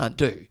jobs they can't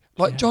do.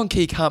 Like John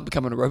Key can't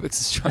become an aerobics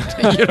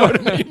instructor. You know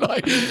what I mean?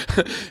 Like,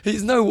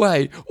 there's no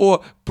way.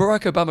 Or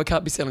Barack Obama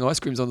can't be selling ice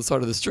creams on the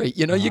side of the street.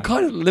 You know, you're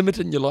kind of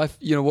limited in your life,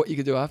 you know, what you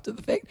can do after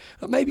the fact.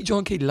 But maybe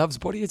John Key loves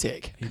Body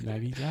Attack.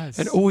 Maybe he does.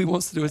 And all he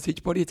wants to do is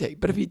teach Body Attack.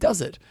 But if he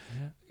does it,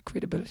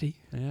 credibility.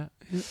 Yeah.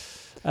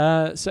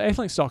 So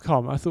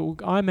athlinks.com, I thought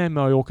Ironman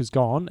Mallorca's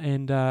gone,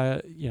 and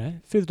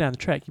further down the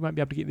track you won't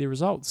be able to get their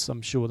results.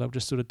 I'm sure they'll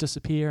just sort of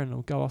disappear and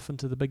it'll go off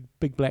into the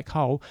big black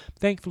hole.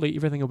 Thankfully,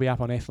 everything will be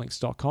up on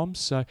athlinks.com.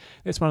 So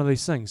that's one of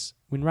these things.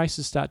 When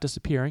races start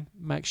disappearing,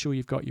 make sure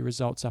you've got your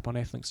results up on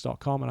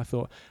athlinks.com. And I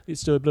thought,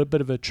 let's do a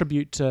bit of a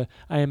tribute to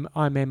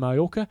Ironman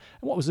Mallorca.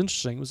 And what was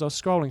interesting was I was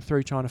scrolling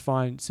through trying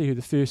to see who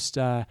the first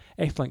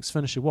Athlinks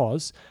finisher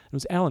was. It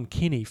was Alan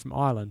Kenny from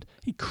Ireland.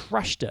 He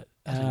crushed it.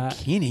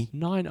 Kenny?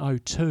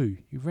 9:02.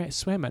 He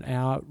swam an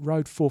hour,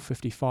 rode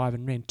 4:55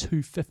 and ran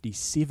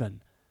 2:57.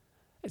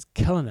 It's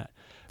killing it.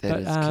 That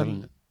is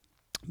killing it.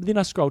 But then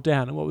I scrolled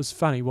down, and what was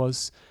funny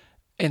was...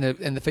 And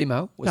the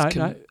female was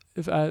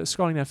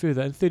scrolling down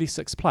further, in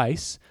 36th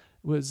place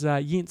was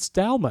Jens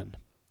Dallman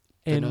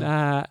in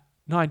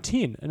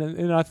 9:10.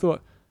 And I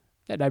thought,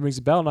 that name rings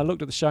a bell, and I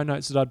looked at the show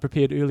notes that I'd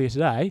prepared earlier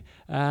today,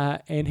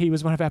 and he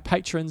was one of our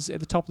patrons at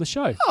the top of the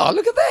show. Oh,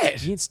 look at that!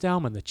 Jens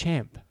Dallman, the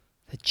champ.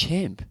 The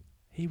champ?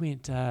 He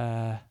went...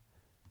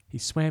 he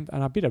swam,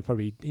 and I bet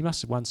he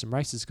must have won some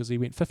races because he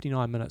went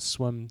 59 minutes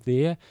swim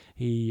there.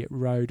 He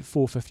rode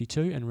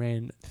 4:52 and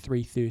ran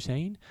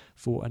 3:13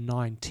 for a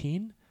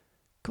 9:10.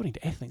 According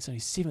to Athlinks, only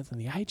 7th in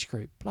the age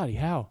group. Bloody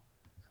hell.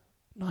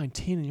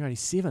 9:10 and you're only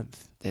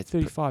 7th. That's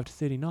 35 to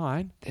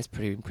 39. That's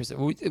pretty impressive.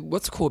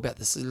 What's cool about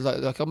this is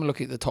like I'm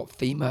looking at the top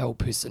female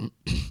person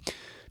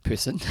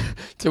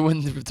to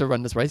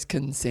run this race,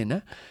 Kim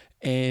Senna,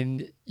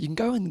 and you can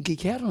go and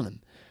geek out on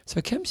them. So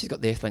Kim, she's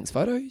got the Athlinks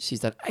photo. She's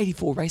done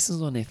 84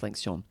 races on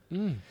Athlinks, John.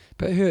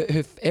 But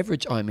her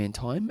average Ironman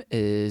time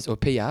or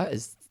PR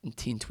is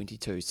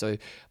 10:22. So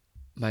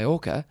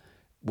Mallorca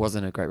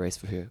wasn't a great race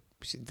for her.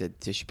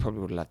 She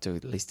probably would have loved to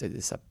at least do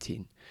the sub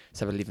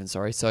 11.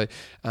 Sorry. So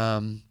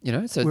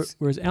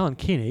whereas Alan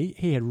Kenny,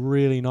 he had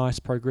really nice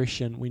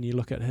progression when you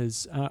look at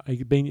his.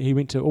 He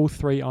went to all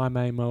three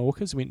Ironman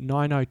Mallorcas. He went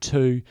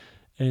 9:02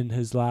 in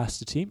his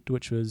last attempt,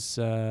 which was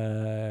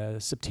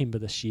September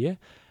this year.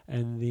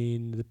 And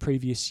then the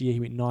previous year he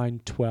went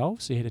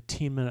 9:12, so he had a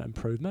 10-minute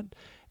improvement.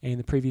 And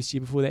the previous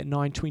year before that,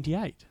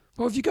 9:28.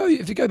 Well, if you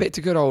go back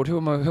to good old who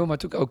am I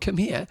took old Kim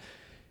here,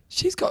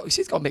 she's gone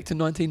back to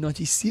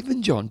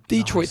 1997, John.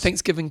 Detroit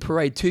Thanksgiving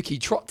Parade Turkey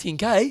Trot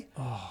 10K.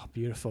 Oh,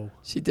 beautiful.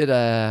 She did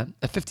a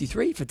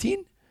 53 for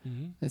 10.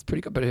 Mm-hmm. That's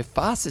pretty good. But her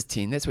fastest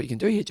 10, that's what you can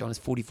do here, John, is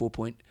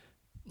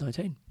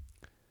 44.19.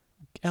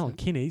 Alan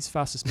Kenny's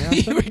fastest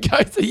marathon. Here we go.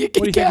 So you what do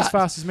you think his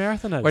fastest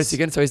marathon is? Wait a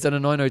second. So he's done a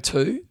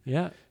 9:02.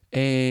 Yeah.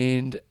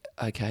 And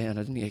I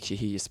didn't actually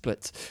hear your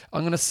splits.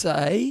 I'm going to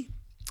say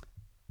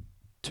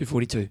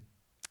 2:42.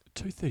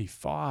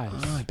 2:35.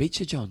 Oh, I beat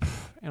you, John.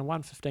 And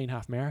 1:15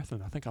 half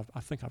marathon. I think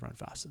I've run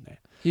faster than that.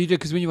 You do,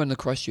 because when you run the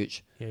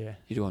Christchurch, yeah,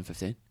 you do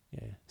 1:15.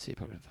 Yeah. So you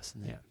probably run faster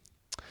than that.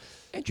 Yeah.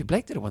 Andrew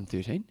Black did a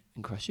 1:13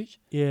 in Christchurch.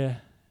 Yeah.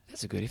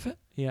 That's a good effort.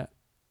 Yeah.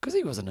 Because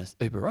he wasn't an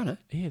Uber runner.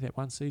 Yeah, that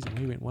one season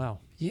he went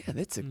well. Yeah,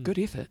 that's a good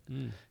effort.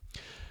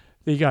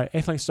 There you go,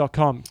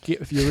 athlinks.com. He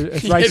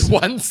had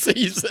one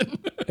season.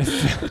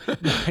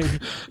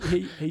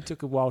 he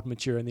took a wild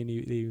mature and then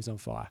he was on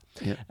fire.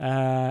 Yeah.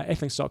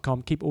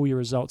 Athlinks.com. Keep all your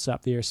results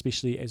up there,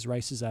 especially as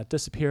races are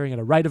disappearing at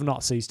a rate of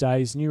knots these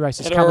days. New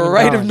races at coming. At a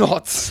rate of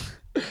knots.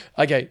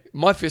 Okay,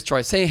 my first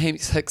try. Sam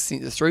Hicks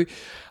sent this through.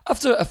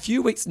 After a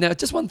few weeks, now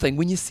just one thing,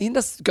 when you send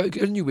us, go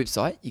to a new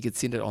website, you can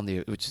send it on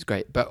there, which is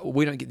great, but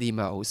we don't get the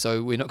email,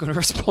 so we're not going to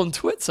respond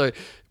to it. So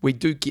we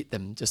do get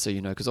them, just so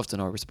you know, because often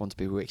I respond to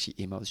people who actually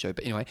email the show.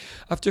 But anyway,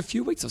 after a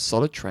few weeks of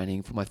solid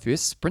training for my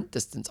first sprint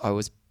distance, I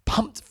was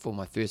pumped for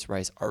my first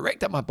race. I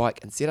racked up my bike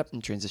and set up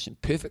in transition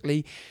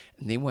perfectly,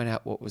 and then went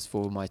out what was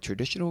for my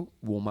traditional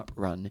warm-up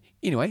run.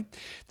 Anyway,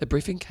 the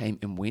briefing came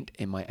and went,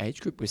 and my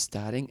age group was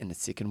starting in the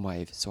second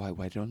wave, so I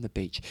waited on the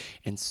beach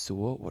and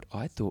saw what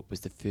I thought was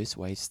the first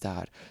wave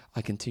start.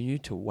 I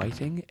continued to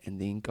waiting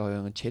and then going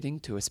on chatting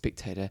to a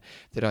spectator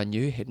that I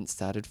knew hadn't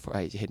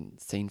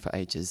seen for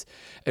ages.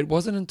 It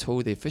wasn't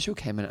until the official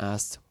came and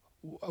asked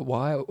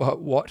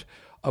what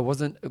I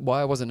wasn't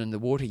in the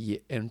water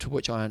yet, and to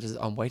which I answered,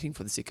 I'm waiting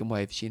for the second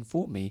wave. She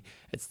informed me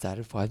it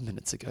started 5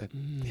 minutes ago.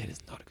 That is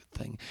not a good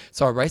thing.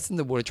 So I raced in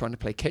the water trying to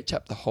play catch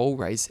up the whole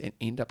race and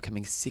end up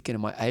coming second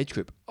in my age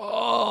group. A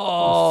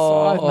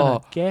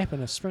 5-minute gap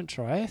in a sprint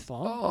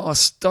triathlon. Oh,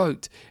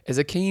 stoked. As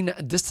a keen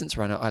distance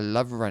runner, I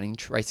love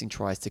racing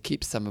tries to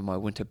keep some of my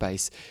winter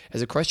base.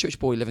 As a Christchurch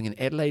boy living in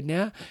Adelaide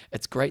now,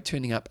 it's great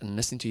turning up and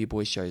listening to your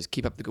boys' shows.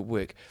 Keep up the good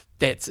work.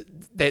 That's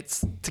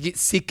to get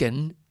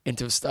second and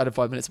to have started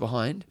 5 minutes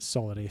behind.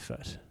 Solid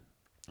effort.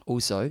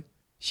 Also,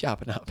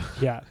 sharpen up.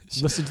 Yeah,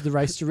 listen to the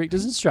race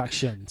director's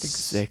instructions.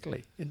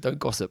 Exactly. And don't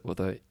gossip,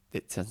 although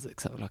that sounds like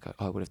something like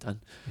I would have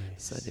done.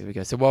 Yes. So there we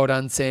go. So well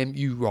done, Sam.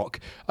 You rock.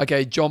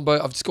 Okay, Jumbo,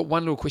 I've just got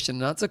one little question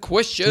and answer.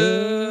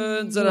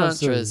 Questions and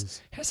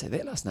answers. How do I say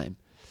that last name?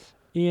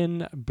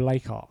 Ian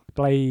Blakelock.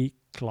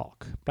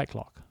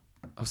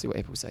 I'll see what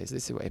Apple says.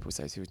 Let's see what Apple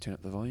says. Here we turn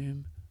up the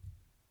volume.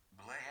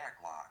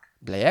 Blakelock.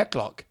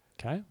 Blakelock.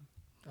 Okay.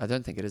 I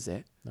don't think it is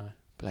that. No.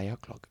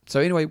 Blakelock. So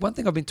anyway, one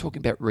thing I've been talking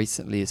about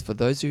recently is for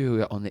those of you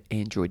who are on the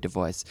Android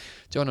device,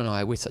 John and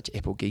I, we're such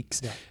Apple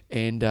geeks. Yeah.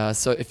 And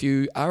so if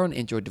you are on an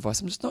Android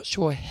device, I'm just not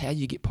sure how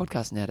you get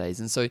podcasts nowadays.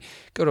 And so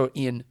go to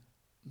Ian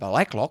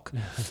Blakelock,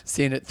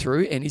 send it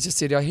through. And he just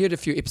said, I heard a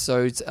few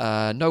episodes.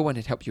 No one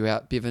had helped you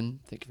out. Bevan,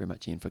 thank you very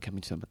much, Ian, for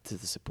coming to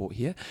the support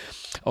here.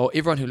 Or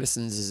everyone who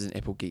listens is an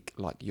Apple geek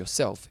like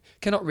yourself.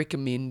 Cannot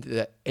recommend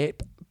the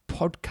app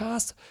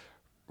podcast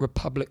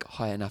Republic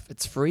high enough.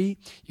 It's free.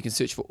 You can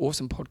search for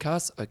awesome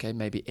podcasts. Okay,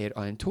 maybe add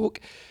I Am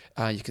Talk.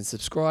 You can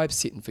subscribe,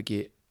 set and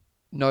forget.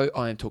 No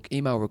I Am Talk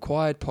email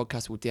required.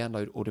 Podcast will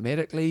download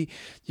automatically.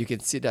 You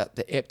can set up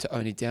the app to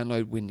only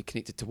download when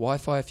connected to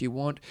Wi-Fi if you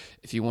want.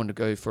 If you want to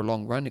go for a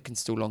long run, it can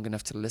still long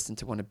enough to listen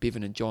to one of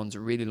Bevan and John's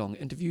really long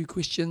interview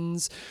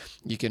questions.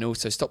 You can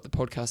also stop the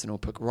podcast and it'll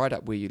pick right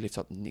up where you left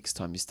off the next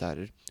time you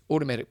started.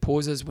 Automatic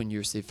pauses when you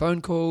receive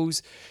phone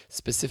calls.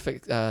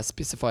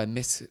 Specify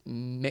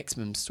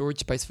maximum storage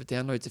space for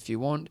downloads if you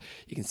want.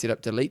 You can set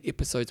up delete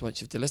episodes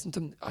once you've listened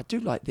to them. I do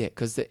like that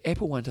because the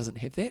Apple one doesn't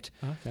have that.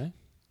 Okay.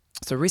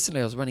 So recently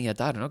I was running out of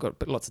data and I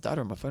got lots of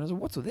data on my phone. I was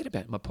like, what's all that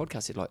about? My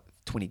podcast had like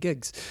 20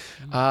 gigs.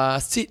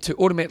 Set to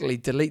automatically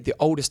delete the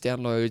oldest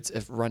downloads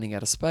if running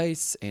out of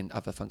space and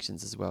other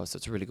functions as well. So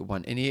it's a really good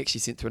one. And he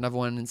actually sent through another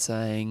one and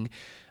saying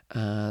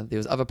there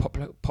was other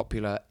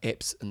popular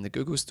apps in the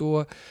Google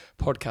Store.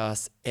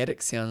 Podcast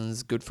Addict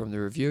sounds good from the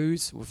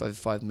reviews with over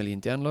 5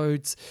 million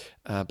downloads,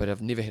 but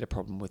I've never had a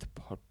problem with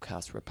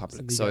Podcast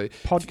Republic. So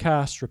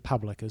Podcast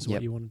Republic is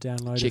what you want to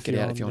download. Check it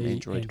out if you're on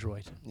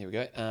Android. There we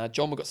go.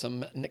 John, we've got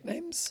some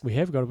nicknames. We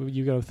have got.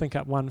 You've got to think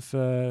up one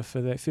for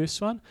that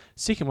first one.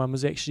 Second one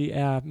was actually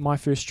my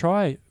first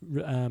try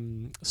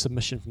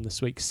submission from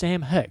this week.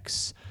 Sam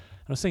Hicks.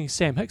 I was thinking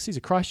Sam Hicks, he's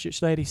a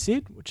Christchurch lad, he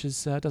said, which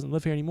is doesn't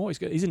live here anymore.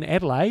 He's in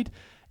Adelaide,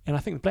 and I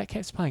think the Black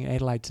Caps playing in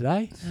Adelaide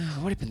today. Oh,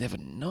 what happened the other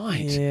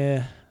night?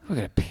 Yeah. We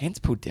got our pants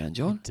pulled down,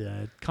 John.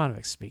 Kind of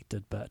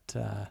expected, but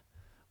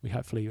we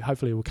hopefully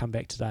we'll come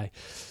back today.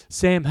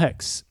 Sam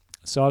Hicks.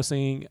 So I was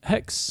thinking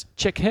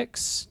Chick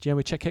Hicks. Do you know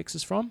where Chick Hicks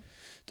is from?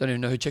 Don't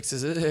even know who Chick Hicks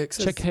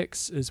is. Chick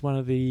Hicks is one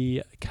of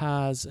the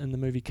cars in the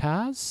movie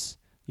Cars.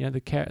 You know,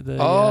 okay.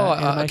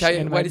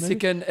 animated Wait a movie.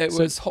 second. It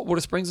was Hot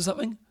Water Springs or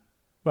something?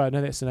 Well,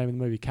 no, that's the name of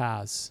the movie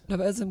Cars. No,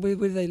 but where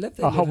do they live?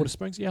 Hot Water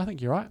Springs. Yeah, I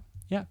think you're right.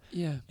 Yeah.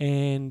 Yeah.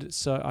 And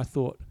so I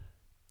thought,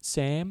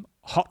 Sam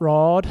Hot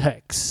Rod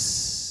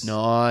Hicks.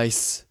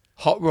 Nice.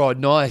 Hot Rod,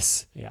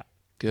 nice. Yeah.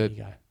 Good. There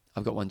you go.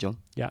 I've got one, John.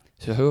 Yeah.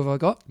 So who have I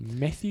got?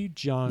 Matthew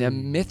Jones. Now,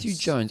 Matthew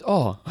Jones.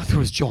 Oh, I thought it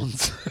was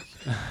John's.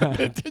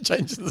 It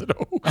changes it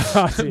all.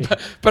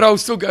 But I'll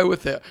still go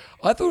with it.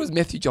 I thought it was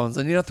Matthew Jones,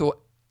 and then I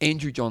thought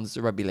Andrew Johns is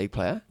a rugby league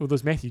player. Well,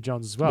 there's Matthew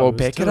Johns as well. Well,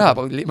 back it up.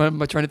 I'll let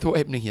my train of thought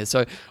happening here.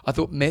 So I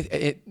thought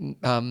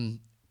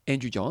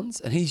Andrew Johns,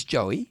 and he's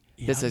Joey.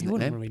 Yeah, That's his he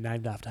wasn't nickname. really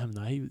named after him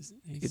though. He's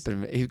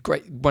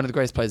great, one of the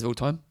greatest players of all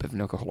time. Bit of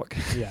an alcoholic.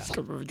 Yeah. He's got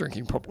a bit of a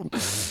drinking problem.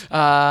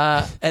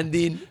 And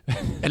then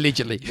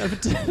allegedly, no,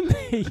 but didn't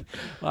he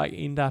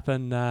end up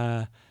in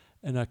a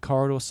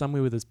corridor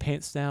somewhere with his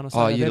pants down or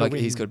something? Oh,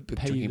 he's got a big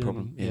drinking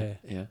problem.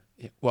 Yeah.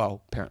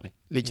 Well, apparently,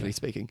 allegedly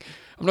speaking.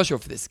 I'm not sure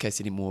if that's the case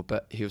anymore,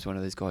 but he was one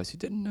of those guys who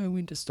didn't know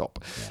when to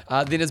stop.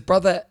 Yeah. Then his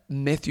brother,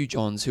 Matthew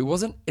Johns, who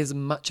wasn't as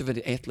much of an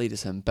athlete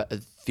as him, but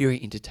a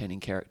very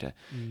entertaining character.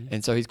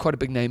 And so he's quite a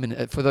big name.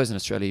 And for those in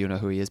Australia, you'll know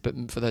who he is.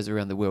 But for those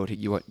around the world,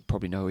 you won't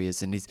probably know who he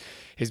is. And he's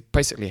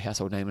basically a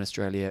household name in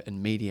Australia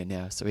in media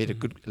now. So he had a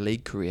good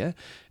league career.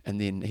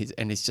 And then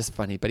he's just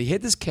funny. But he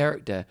had this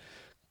character.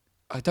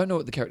 I don't know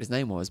what the character's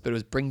name was, but it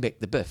was Bring Back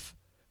the Biff.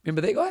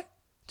 Remember that guy?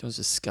 John's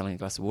just sculling a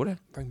glass of water.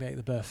 Bring back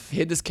the Biff. He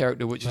had this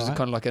character which was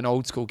kind of like an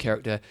old school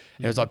character.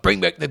 And it was like, bring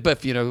back the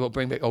Biff,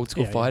 bring back old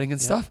school fighting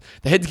and stuff.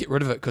 They had to get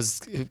rid of it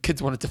because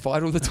kids wanted to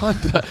fight all the time.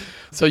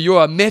 So you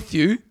are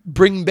Matthew,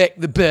 Bring Back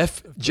the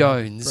Biff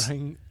Jones.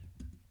 Bring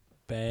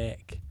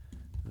back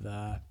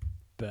the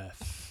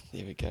Biff.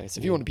 There we go. So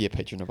if you want to be a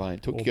patron of I Am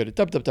Talk, you go to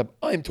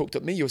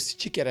www.iamtalk.me. You'll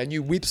check out our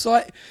new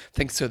website.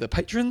 Thanks to the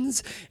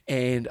patrons.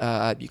 And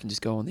you can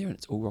just go on there and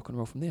it's all rock and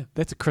roll from there.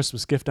 That's a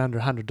Christmas gift under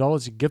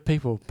 $100. You give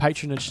people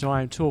patronage to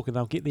I Am Talk and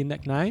they'll get their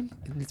nickname.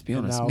 And let's be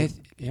honest,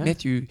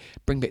 Matthew,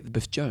 Bring Back the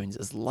Biff Jones,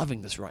 is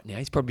loving this right now.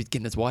 He's probably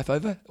getting his wife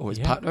over or his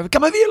partner over.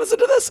 Come over here, listen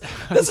to this.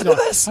 Listen to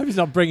this. I hope he's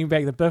not bringing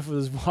back the Biff with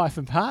his wife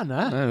and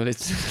partner. No,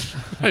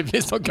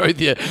 let's not go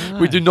there. No.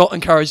 We do not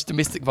encourage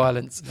domestic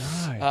violence.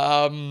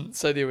 No.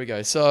 So there we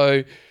go. So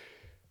if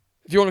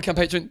you want to become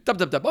patron,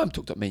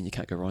 www.iamtalk.me, and you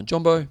can't go wrong.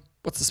 Jumbo,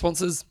 what's the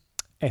sponsors?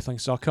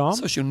 Athlinks.com.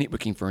 Social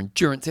networking for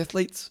endurance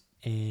athletes.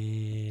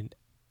 And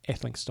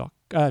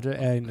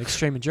and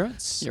Extreme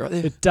Endurance. You're right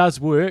there. It does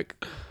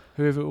work.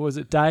 Whoever was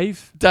it,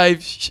 Dave?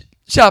 Dave,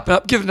 sharpen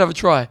up, give it another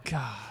try.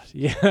 God,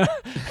 yeah.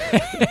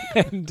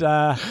 and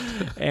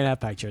our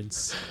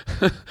patrons.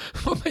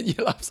 What made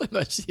you laugh so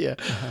much here?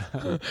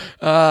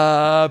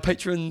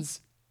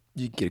 Patrons,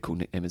 you can get a cool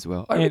nickname as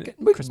well.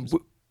 Christmas.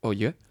 Oh,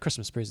 yeah?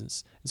 Christmas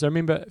presents. So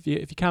remember,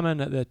 if you come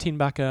in at the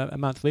 $10 a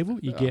month level,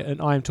 you get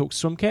an I Am Talk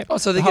swim cap. Oh,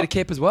 so they get a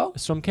cap as well? A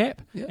swim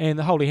cap. Yeah. And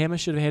the Holy Hammer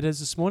should have had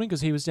his this morning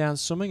because he was down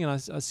swimming. And I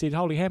said,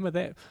 Holy Hammer,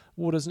 that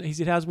water's... He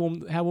said, how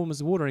warm is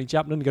the water? And he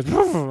jumped in and goes...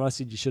 I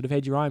said, you should have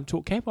had your I Am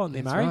Talk cap on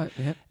there, That's Murray. Right,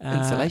 yeah.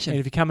 Insulation. And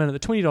if you come in at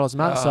the $20 a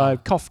month, so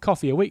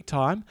coffee a week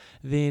time,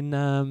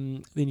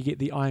 then you get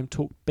the I Am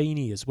Talk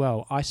beanie as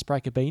well.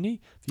 Icebreaker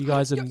beanie. If you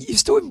guys have... You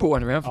still haven't brought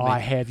one around for me. I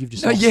have. You've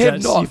just No, lost you have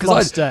it. not.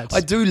 Because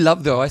I do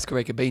love the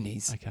icebreaker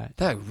beanies. Okay.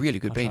 They're really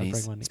good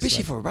beanies,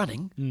 especially for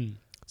running.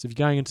 So if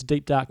you're going into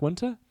deep, dark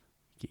winter,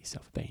 get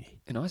yourself a beanie.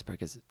 And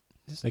icebreakers,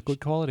 they're good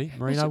quality.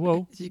 Merino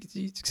wool.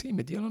 You see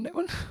me deal on that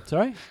one?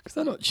 Sorry? Because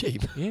they're not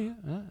cheap. Yeah.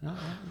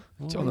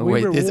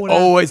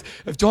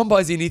 If John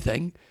buys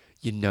anything,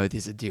 you know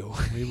there's a deal.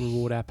 We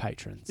reward our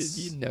patrons.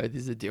 You know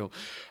there's a deal.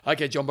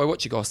 Okay, Jumbo,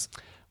 what's your goss?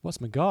 What's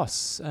my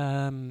goss?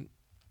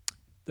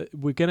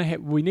 We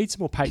need some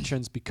more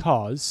patrons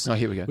because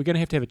here we go. We're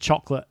going to have a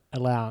chocolate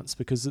allowance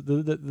because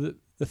the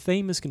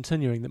theme is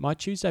continuing that my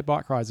Tuesday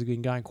bike rides have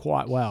been going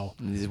quite well.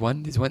 There's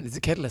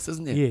a catalyst,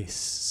 isn't there? Yes.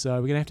 So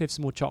we're going to have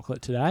some more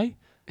chocolate today.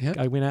 Yep.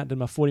 I went out and did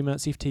my 40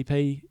 minutes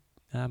FTP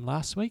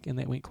last week and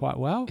that went quite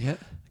well. Yep.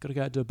 Got to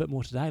go do a bit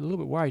more today. A little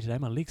bit worried today.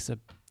 My legs are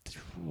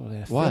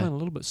feeling Why? a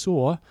little bit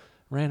sore.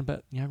 Ran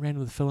with the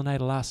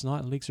Filinator last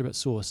night and legs are a bit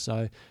sore.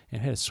 So I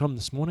had a swim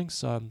this morning.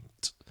 So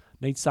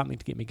need something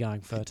to get me going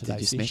for today's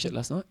Did you smash it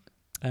last night?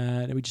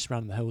 We just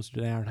run in the hills,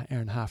 did an hour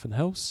and a half in the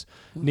hills.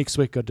 Next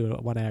week I'll do a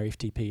 1 hour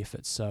FTP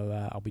effort,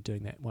 so I'll be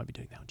doing that. Won't be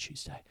doing that on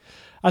Tuesday.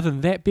 Other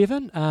than that,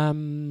 Bevan,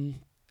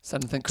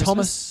 Christmas?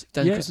 Thomas,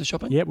 done Christmas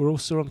shopping? Yeah, we're all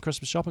still on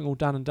Christmas shopping, all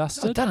done and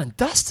dusted. Oh, done and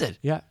dusted?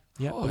 Yeah.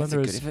 Oh,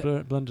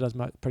 Belinda does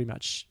pretty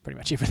much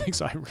everything,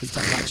 so I haven't really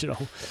done much at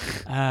all.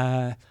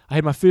 I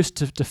had my first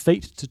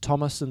defeat to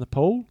Thomas in the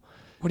pool.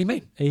 What do you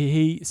mean?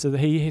 He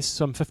has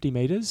swum 50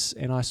 metres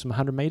and I swum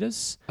 100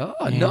 metres. Oh,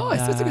 nice!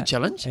 That's a good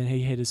challenge. And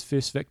he had his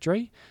first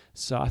victory.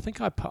 So I think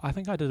I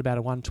did about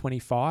a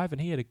 125, and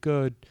he had a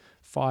good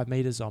 5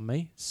 metres on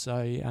me.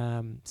 So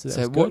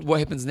what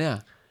happens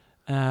now?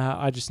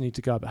 I just need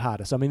to go a bit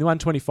harder. So I mean, the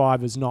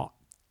 125 is not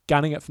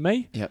gunning it for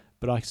me. Yep.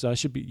 But I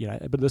should be,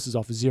 but this is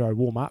off a 0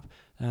 warm up.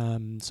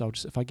 So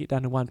if I get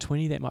down to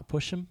 120, that might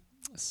push him.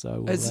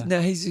 So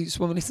now he's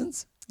swimming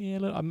lessons. Yeah,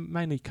 look, I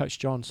mainly coach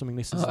John swimming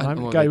lessons at the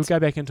moment. We'll go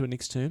back into it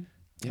next term.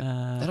 Yep.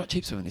 They're not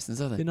cheap swimming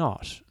lessons, are they? They're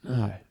not.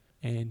 No.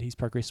 And he's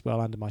progressed well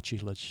under my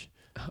tutelage.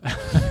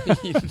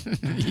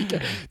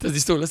 Does he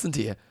still listen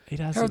to you? He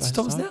does. How old is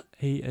Thomas now?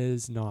 He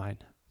is 9.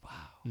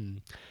 Wow.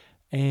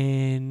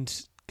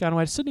 And going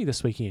away to Sydney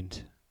this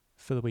weekend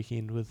for the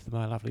weekend with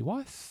my lovely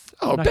wife.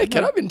 Back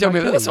it up and tell me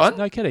about this one.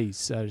 No kiddies.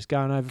 So just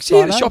going over She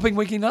had a shopping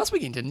weekend last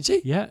weekend, didn't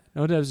she? Yeah.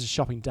 No, it was a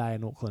shopping day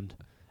in Auckland.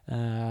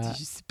 Did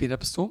she speed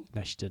up a storm?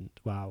 No, she didn't.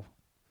 Wow.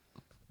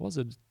 Was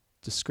a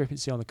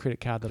discrepancy on the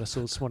credit card that I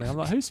saw this morning. I'm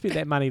like, who spent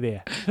that money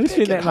there? Who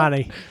spent that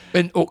money?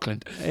 In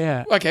Auckland.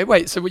 Yeah. Okay,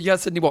 wait. So you got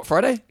Sydney what,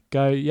 Friday?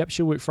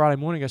 She'll work Friday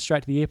morning, go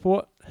straight to the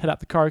airport, hit up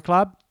the Coro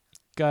Club,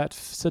 go out to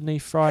Sydney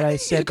Friday,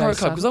 Saturday, Coro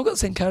Club, because I've got the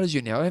same card as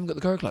you now. I haven't got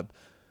the Coro Club.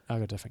 I've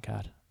got a different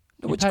card.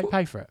 No,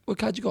 pay for it. What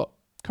card you got?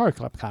 Coro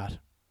Club card.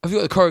 Have you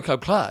got the Coro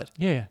Club card?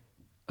 Yeah.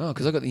 Oh,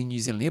 because I got the New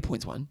Zealand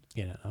Airpoints one.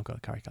 Yeah, no, I've got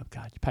a Coro Club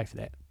card. You pay for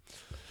that.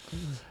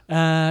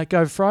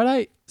 Go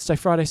Friday, stay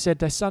Friday,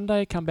 Saturday,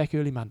 Sunday, come back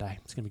early Monday.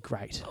 It's going to be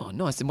great. Oh,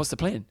 nice. And what's the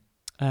plan?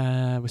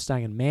 We're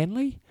staying in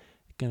Manly.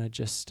 Going to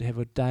just have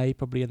a day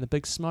probably in the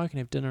Big Smoke and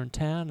have dinner in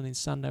town. And then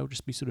Sunday will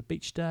just be sort of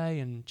beach day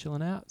and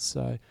chilling out.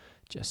 So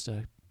just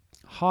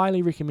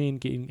highly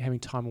recommend having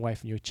time away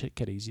from your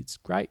kiddies. It's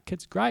great.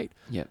 Kids are great.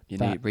 Yeah, you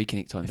need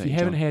reconnect time. If you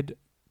haven't had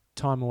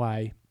time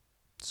away,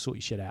 sort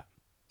your shit out.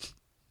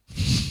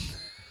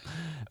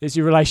 There's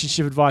your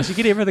relationship advice. You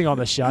get everything on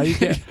the show.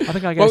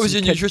 What was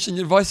your nutrition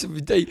advice of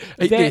the day?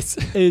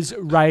 That is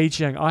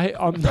raging.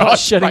 I'm not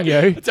shitting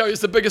you. I tell you,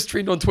 it's the biggest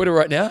trend on Twitter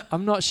right now.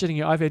 I'm not shitting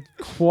you. I've had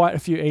quite a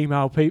few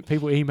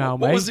people email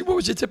me. What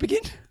was your tip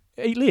again?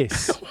 Eat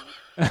less.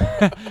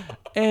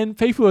 And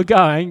people are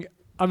going,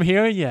 I'm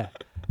hearing you.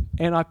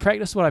 And I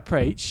practice what I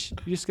preach.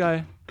 You just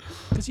go,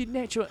 Because you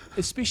natural,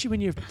 especially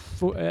when you've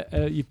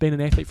been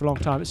an athlete for a long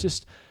time, it's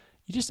just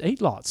you just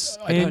eat lots.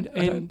 I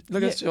don't.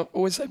 Look, it's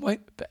always the same way.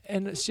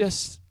 And it's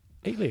just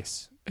eat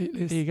less. Eat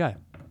less. There you go.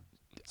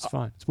 It's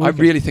fine. It's I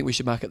really think we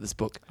should market this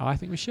book. I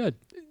think we should.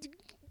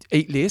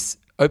 Eat less.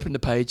 Open the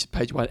page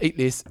 1. Eat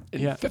less.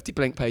 And 50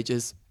 blank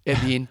pages.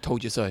 At the end,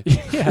 told you so.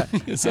 Yeah.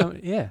 So,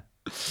 yeah.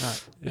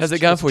 How's it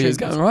going for you? Is it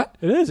going right?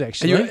 It is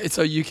actually.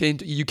 So you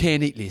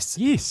can eat less.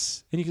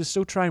 Yes, and you can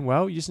still train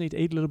well. You just need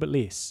to eat a little bit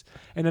less.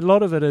 And a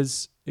lot of it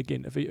is,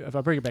 again, if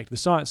I bring it back to the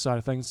science side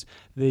of things,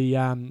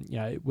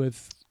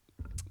 with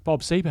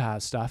Bob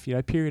Seeberhar's stuff,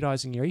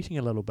 periodizing your eating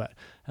a little bit.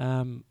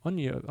 On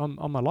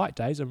my light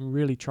days, I'm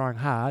really trying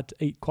hard to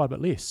eat quite a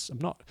bit less.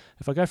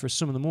 If I go for a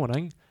swim in the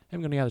morning, I'm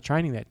going to go to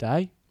training that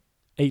day.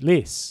 Eat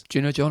less. Do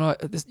you know, John?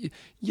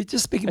 You're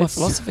just speaking my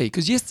philosophy.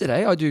 Because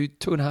yesterday I do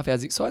 2.5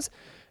 hours exercise,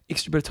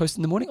 extra bit of toast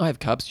in the morning. I have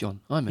carbs,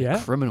 John. I'm a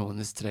criminal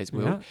in today's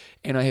world.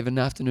 And I have an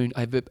afternoon.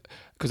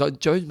 Because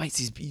Joe makes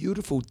these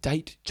beautiful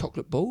date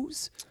chocolate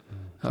balls.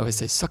 I always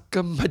say, suck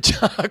 'em, my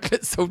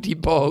chocolate salty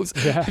balls.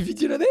 Yeah. Do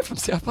you know that from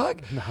South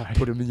Park? No.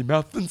 Put them in your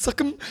mouth and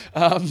suck 'em.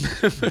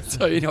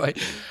 So anyway,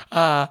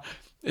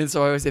 and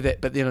so I always say that.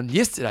 But then on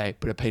yesterday, I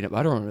put a peanut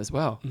butter on it as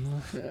well.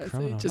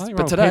 But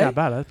today, peanut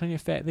butter, plenty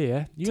of fat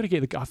there. You got to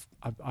get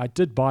I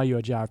did buy you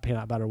a jar of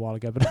peanut butter a while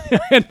ago, but I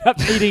ended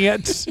up eating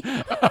it.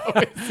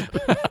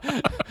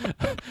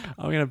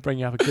 I'm going to bring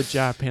you up a good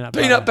jar of peanut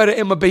butter. Peanut butter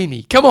and my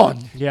beanie. Come on.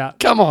 Yeah.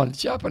 Come on.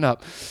 Sharpen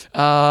up.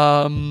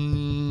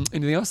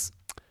 Anything else?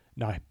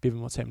 No,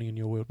 Bevan, what's happening in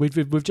your world?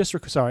 We've just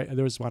sorry,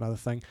 there was one other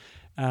thing.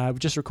 We've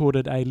just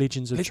recorded a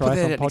Legends of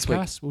Triathlon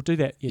podcast. We'll do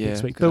that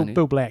next week.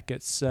 Bill Black.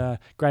 It's a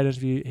great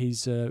interview. He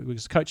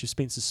was coach of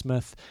Spencer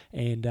Smith,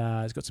 and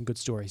he's got some good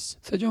stories.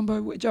 So,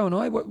 Joe and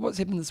I, what's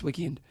happened this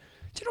weekend?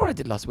 Do you know what I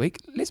did last week?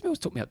 Les Mills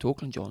took me out to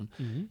Auckland, John,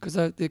 because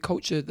their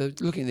culture,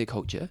 looking at their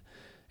culture,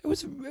 it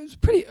was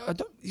pretty.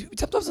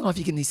 Sometimes in life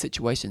you get in these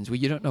situations where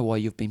you don't know why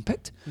you've been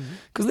picked,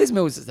 because Les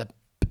Mills is a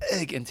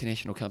big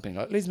international company.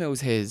 Like Les Mills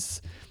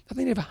has, I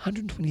think they have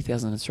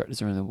 120,000 instructors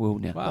around the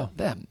world now. Wow,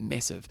 they're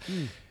massive.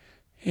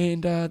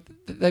 And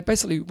they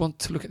basically want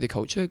to look at their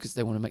culture because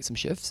they want to make some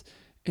shifts.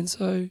 And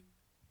so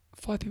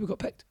 5 people got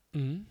picked.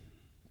 And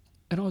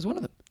I was one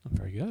of them.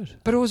 Very good.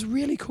 But it was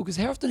really cool because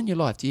how often in your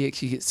life do you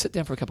actually sit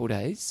down for a couple of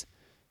days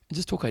and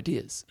just talk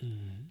ideas?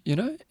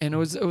 And it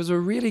was a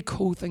really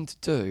cool thing to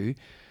do.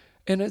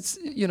 And it's,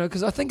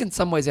 because I think in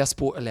some ways our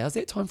sport allows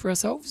that time for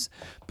ourselves,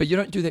 but you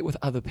don't do that with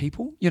other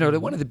people.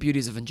 One of the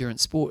beauties of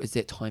endurance sport is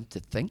that time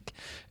to think.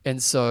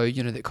 And so,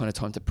 that kind of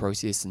time to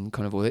process and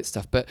kind of all that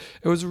stuff. But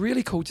it was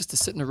really cool just to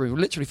sit in a room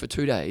literally for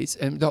 2 days.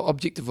 And the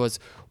objective was,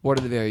 what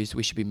are the values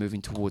we should be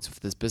moving towards for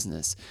this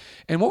business?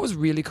 And what was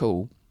really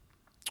cool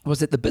was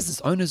that the business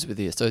owners were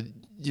there. So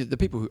the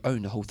people who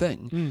own the whole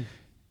thing.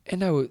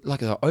 And they were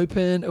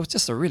open. It was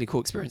just a really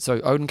cool experience.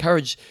 So I would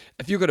encourage,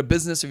 if you've got a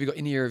business or if you've got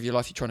any area of your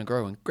life you're trying to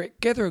grow in,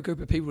 gather a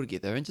group of people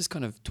together and just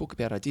kind of talk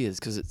about ideas,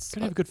 because it's...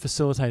 You have a good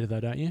facilitator though,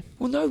 don't you?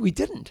 Well, no, we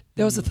didn't.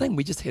 That was the thing.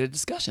 We just had a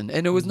discussion.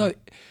 And it was I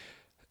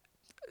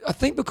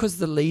think because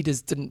the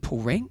leaders didn't pull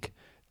rank,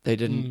 they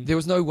didn't... There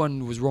was no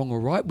one who was wrong or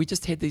right. We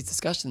just had these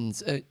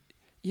discussions.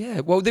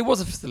 Well, there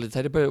was a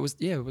facilitator, but it was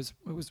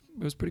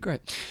pretty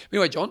great.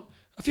 Anyway, John,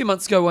 a few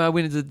months ago I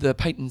went and did the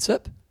paint and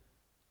sip.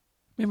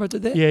 Remember I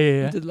did that?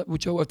 Yeah.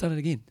 Joe, I've done it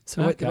again.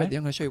 So wait, I'm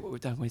going to show you what we've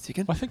done. Wait a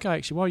second. I think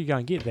while you go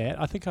and get that,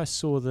 I think I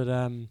saw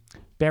that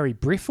Barry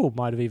Breffel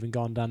might have even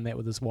done that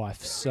with his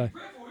wife. Who's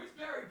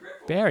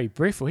Barry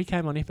Breffel? He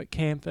came on Epic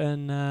Camp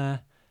in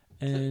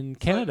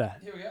Canada.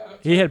 Here we go.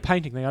 He had a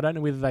painting thing. I don't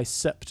know whether they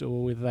sipped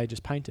or whether they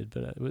just painted,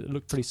 but it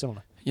looked pretty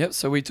similar. Yep,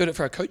 so we did it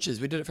for our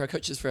coaches. It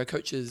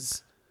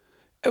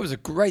was a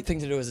great thing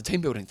to do as a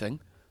team building thing.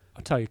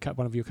 I'll tell you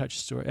one of your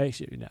coaches' story.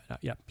 Actually, no,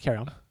 carry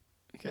on.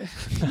 Okay.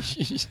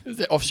 Is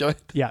that off show?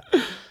 Yeah.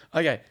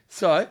 Okay,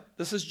 so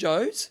this is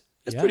Joe's.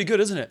 It's pretty good,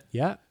 isn't it?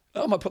 Yeah.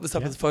 I might put this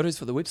up as photos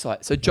for the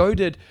website. So Joe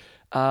did,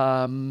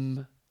 how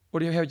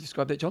would you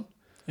describe that, John?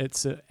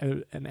 It's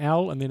an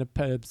L and then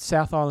a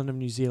South Island of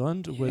New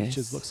Zealand, which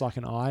looks like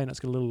an I, and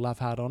it's got a little love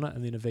heart on it,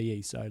 and then a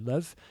VE. So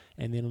live,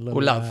 and then a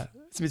little... love.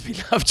 It's meant to be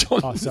love, John.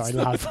 Oh, sorry,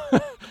 love.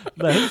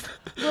 Live.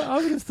 Well, I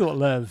would have thought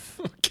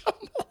live. Come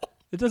on.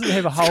 It doesn't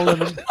have a hole in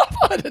the...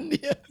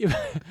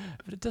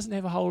 But it doesn't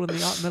have a hole in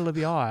the middle of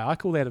the eye. I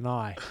call that an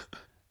eye.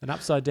 An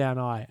upside down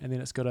eye, and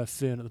then it's got a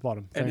fern at the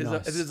bottom. Very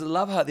nice. There's a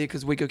love heart there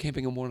because we go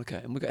camping in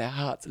Wanaka, and we got our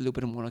hearts a little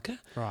bit in Wanaka.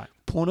 Right.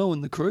 Porno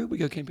and the crew, we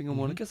go camping in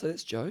Wanaka, so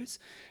that's Joe's.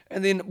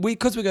 And then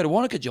because we go to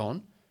Wanaka,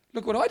 John,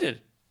 look what I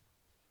did.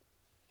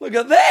 Look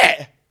at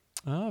that.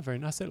 Oh, very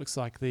nice. That looks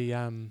like the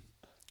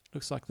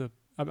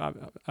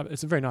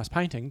it's a very nice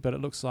painting, but it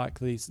looks like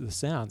the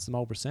sounds, the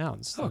Marlborough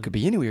Sounds. Oh, it could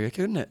be anywhere,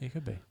 couldn't it? It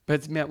could be. But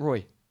it's Mount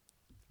Roy.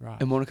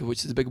 Right. In Wanaka,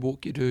 which is a big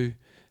walk you do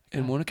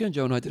in Wanaka, and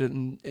Joe and I did it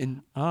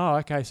in... Oh,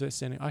 okay, so it's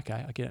standing... Okay,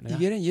 I get it now. You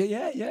get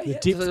it? Yeah. The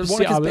depth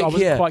So I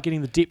wasn't quite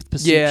getting the depth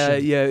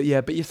perception.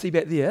 Yeah, but you see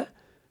back there,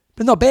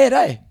 But not bad,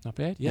 eh? Not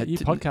bad. Yeah, Yeah, you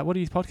didn't- podcast. What are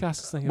you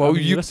podcasters thinking? Well, I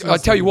mean, your listeners I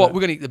tell you thinking what, about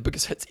we're going to get the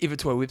biggest hits ever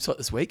to our website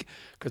this week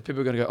because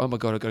people are going to go, oh my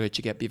God, I've got to go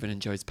check out Bevan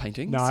and Joe's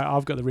paintings. No,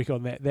 I've got the record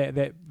on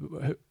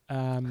that.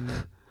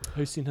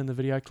 Who sent in the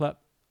video clip?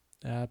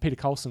 Peter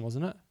Colson,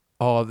 wasn't it?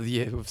 Oh,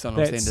 yeah, with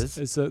Sunlight Sanders.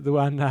 It's the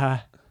one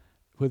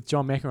with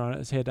John McEnroe on it.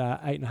 It's had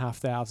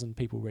 8,500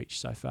 people reach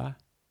so far.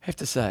 Have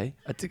to say,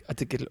 I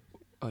did get.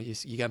 Oh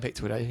yes, you're going back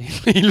to it.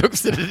 Eh? He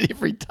looks at it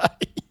every day.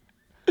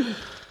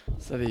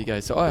 So there you go.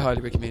 So I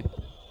highly recommend.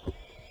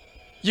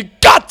 You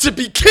got to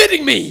be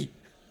kidding me!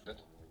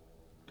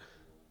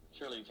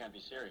 Surely you can't be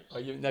serious. Oh,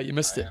 you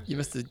missed it. You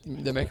missed the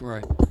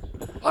McEnroe.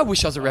 I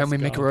wish I was around when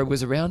gone. McEnroe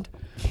was around.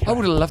 I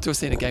would have loved to have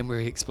seen a game where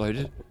he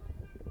exploded.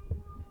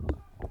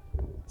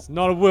 It's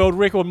not a world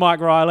record, Mike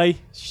Riley.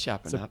 It's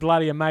Sharpen a up.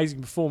 bloody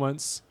amazing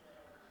performance.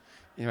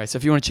 Anyway, so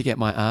if you want to check out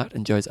my art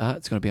and Joe's art,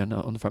 it's going to be on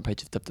the front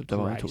page of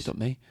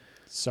www.talk.me.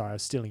 Sorry, I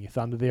was stealing your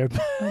thunder there.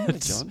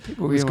 John,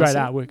 people It was really great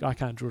wanna artwork. I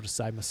can't draw to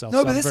save myself. No,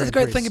 so but I'm this very is the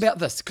great impressed. thing about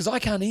this, because I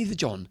can't either,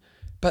 John.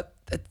 But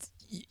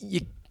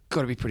you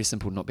got to be pretty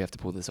simple to not be able to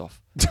pull this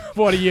off.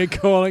 What are you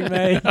calling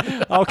me?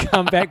 I'll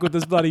come back with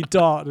this bloody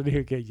dot and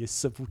he'll go, you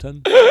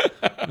simpleton.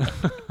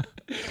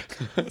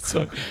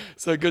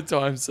 So good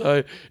times.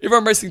 So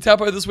everyone racing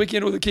Taupo this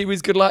weekend, all the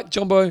Kiwis, good luck.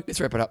 Jumbo, let's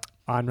wrap it up.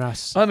 I'm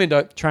Russ. I'm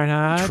Endo. Train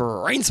hard.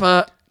 Train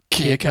smart.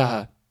 Kia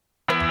kaha.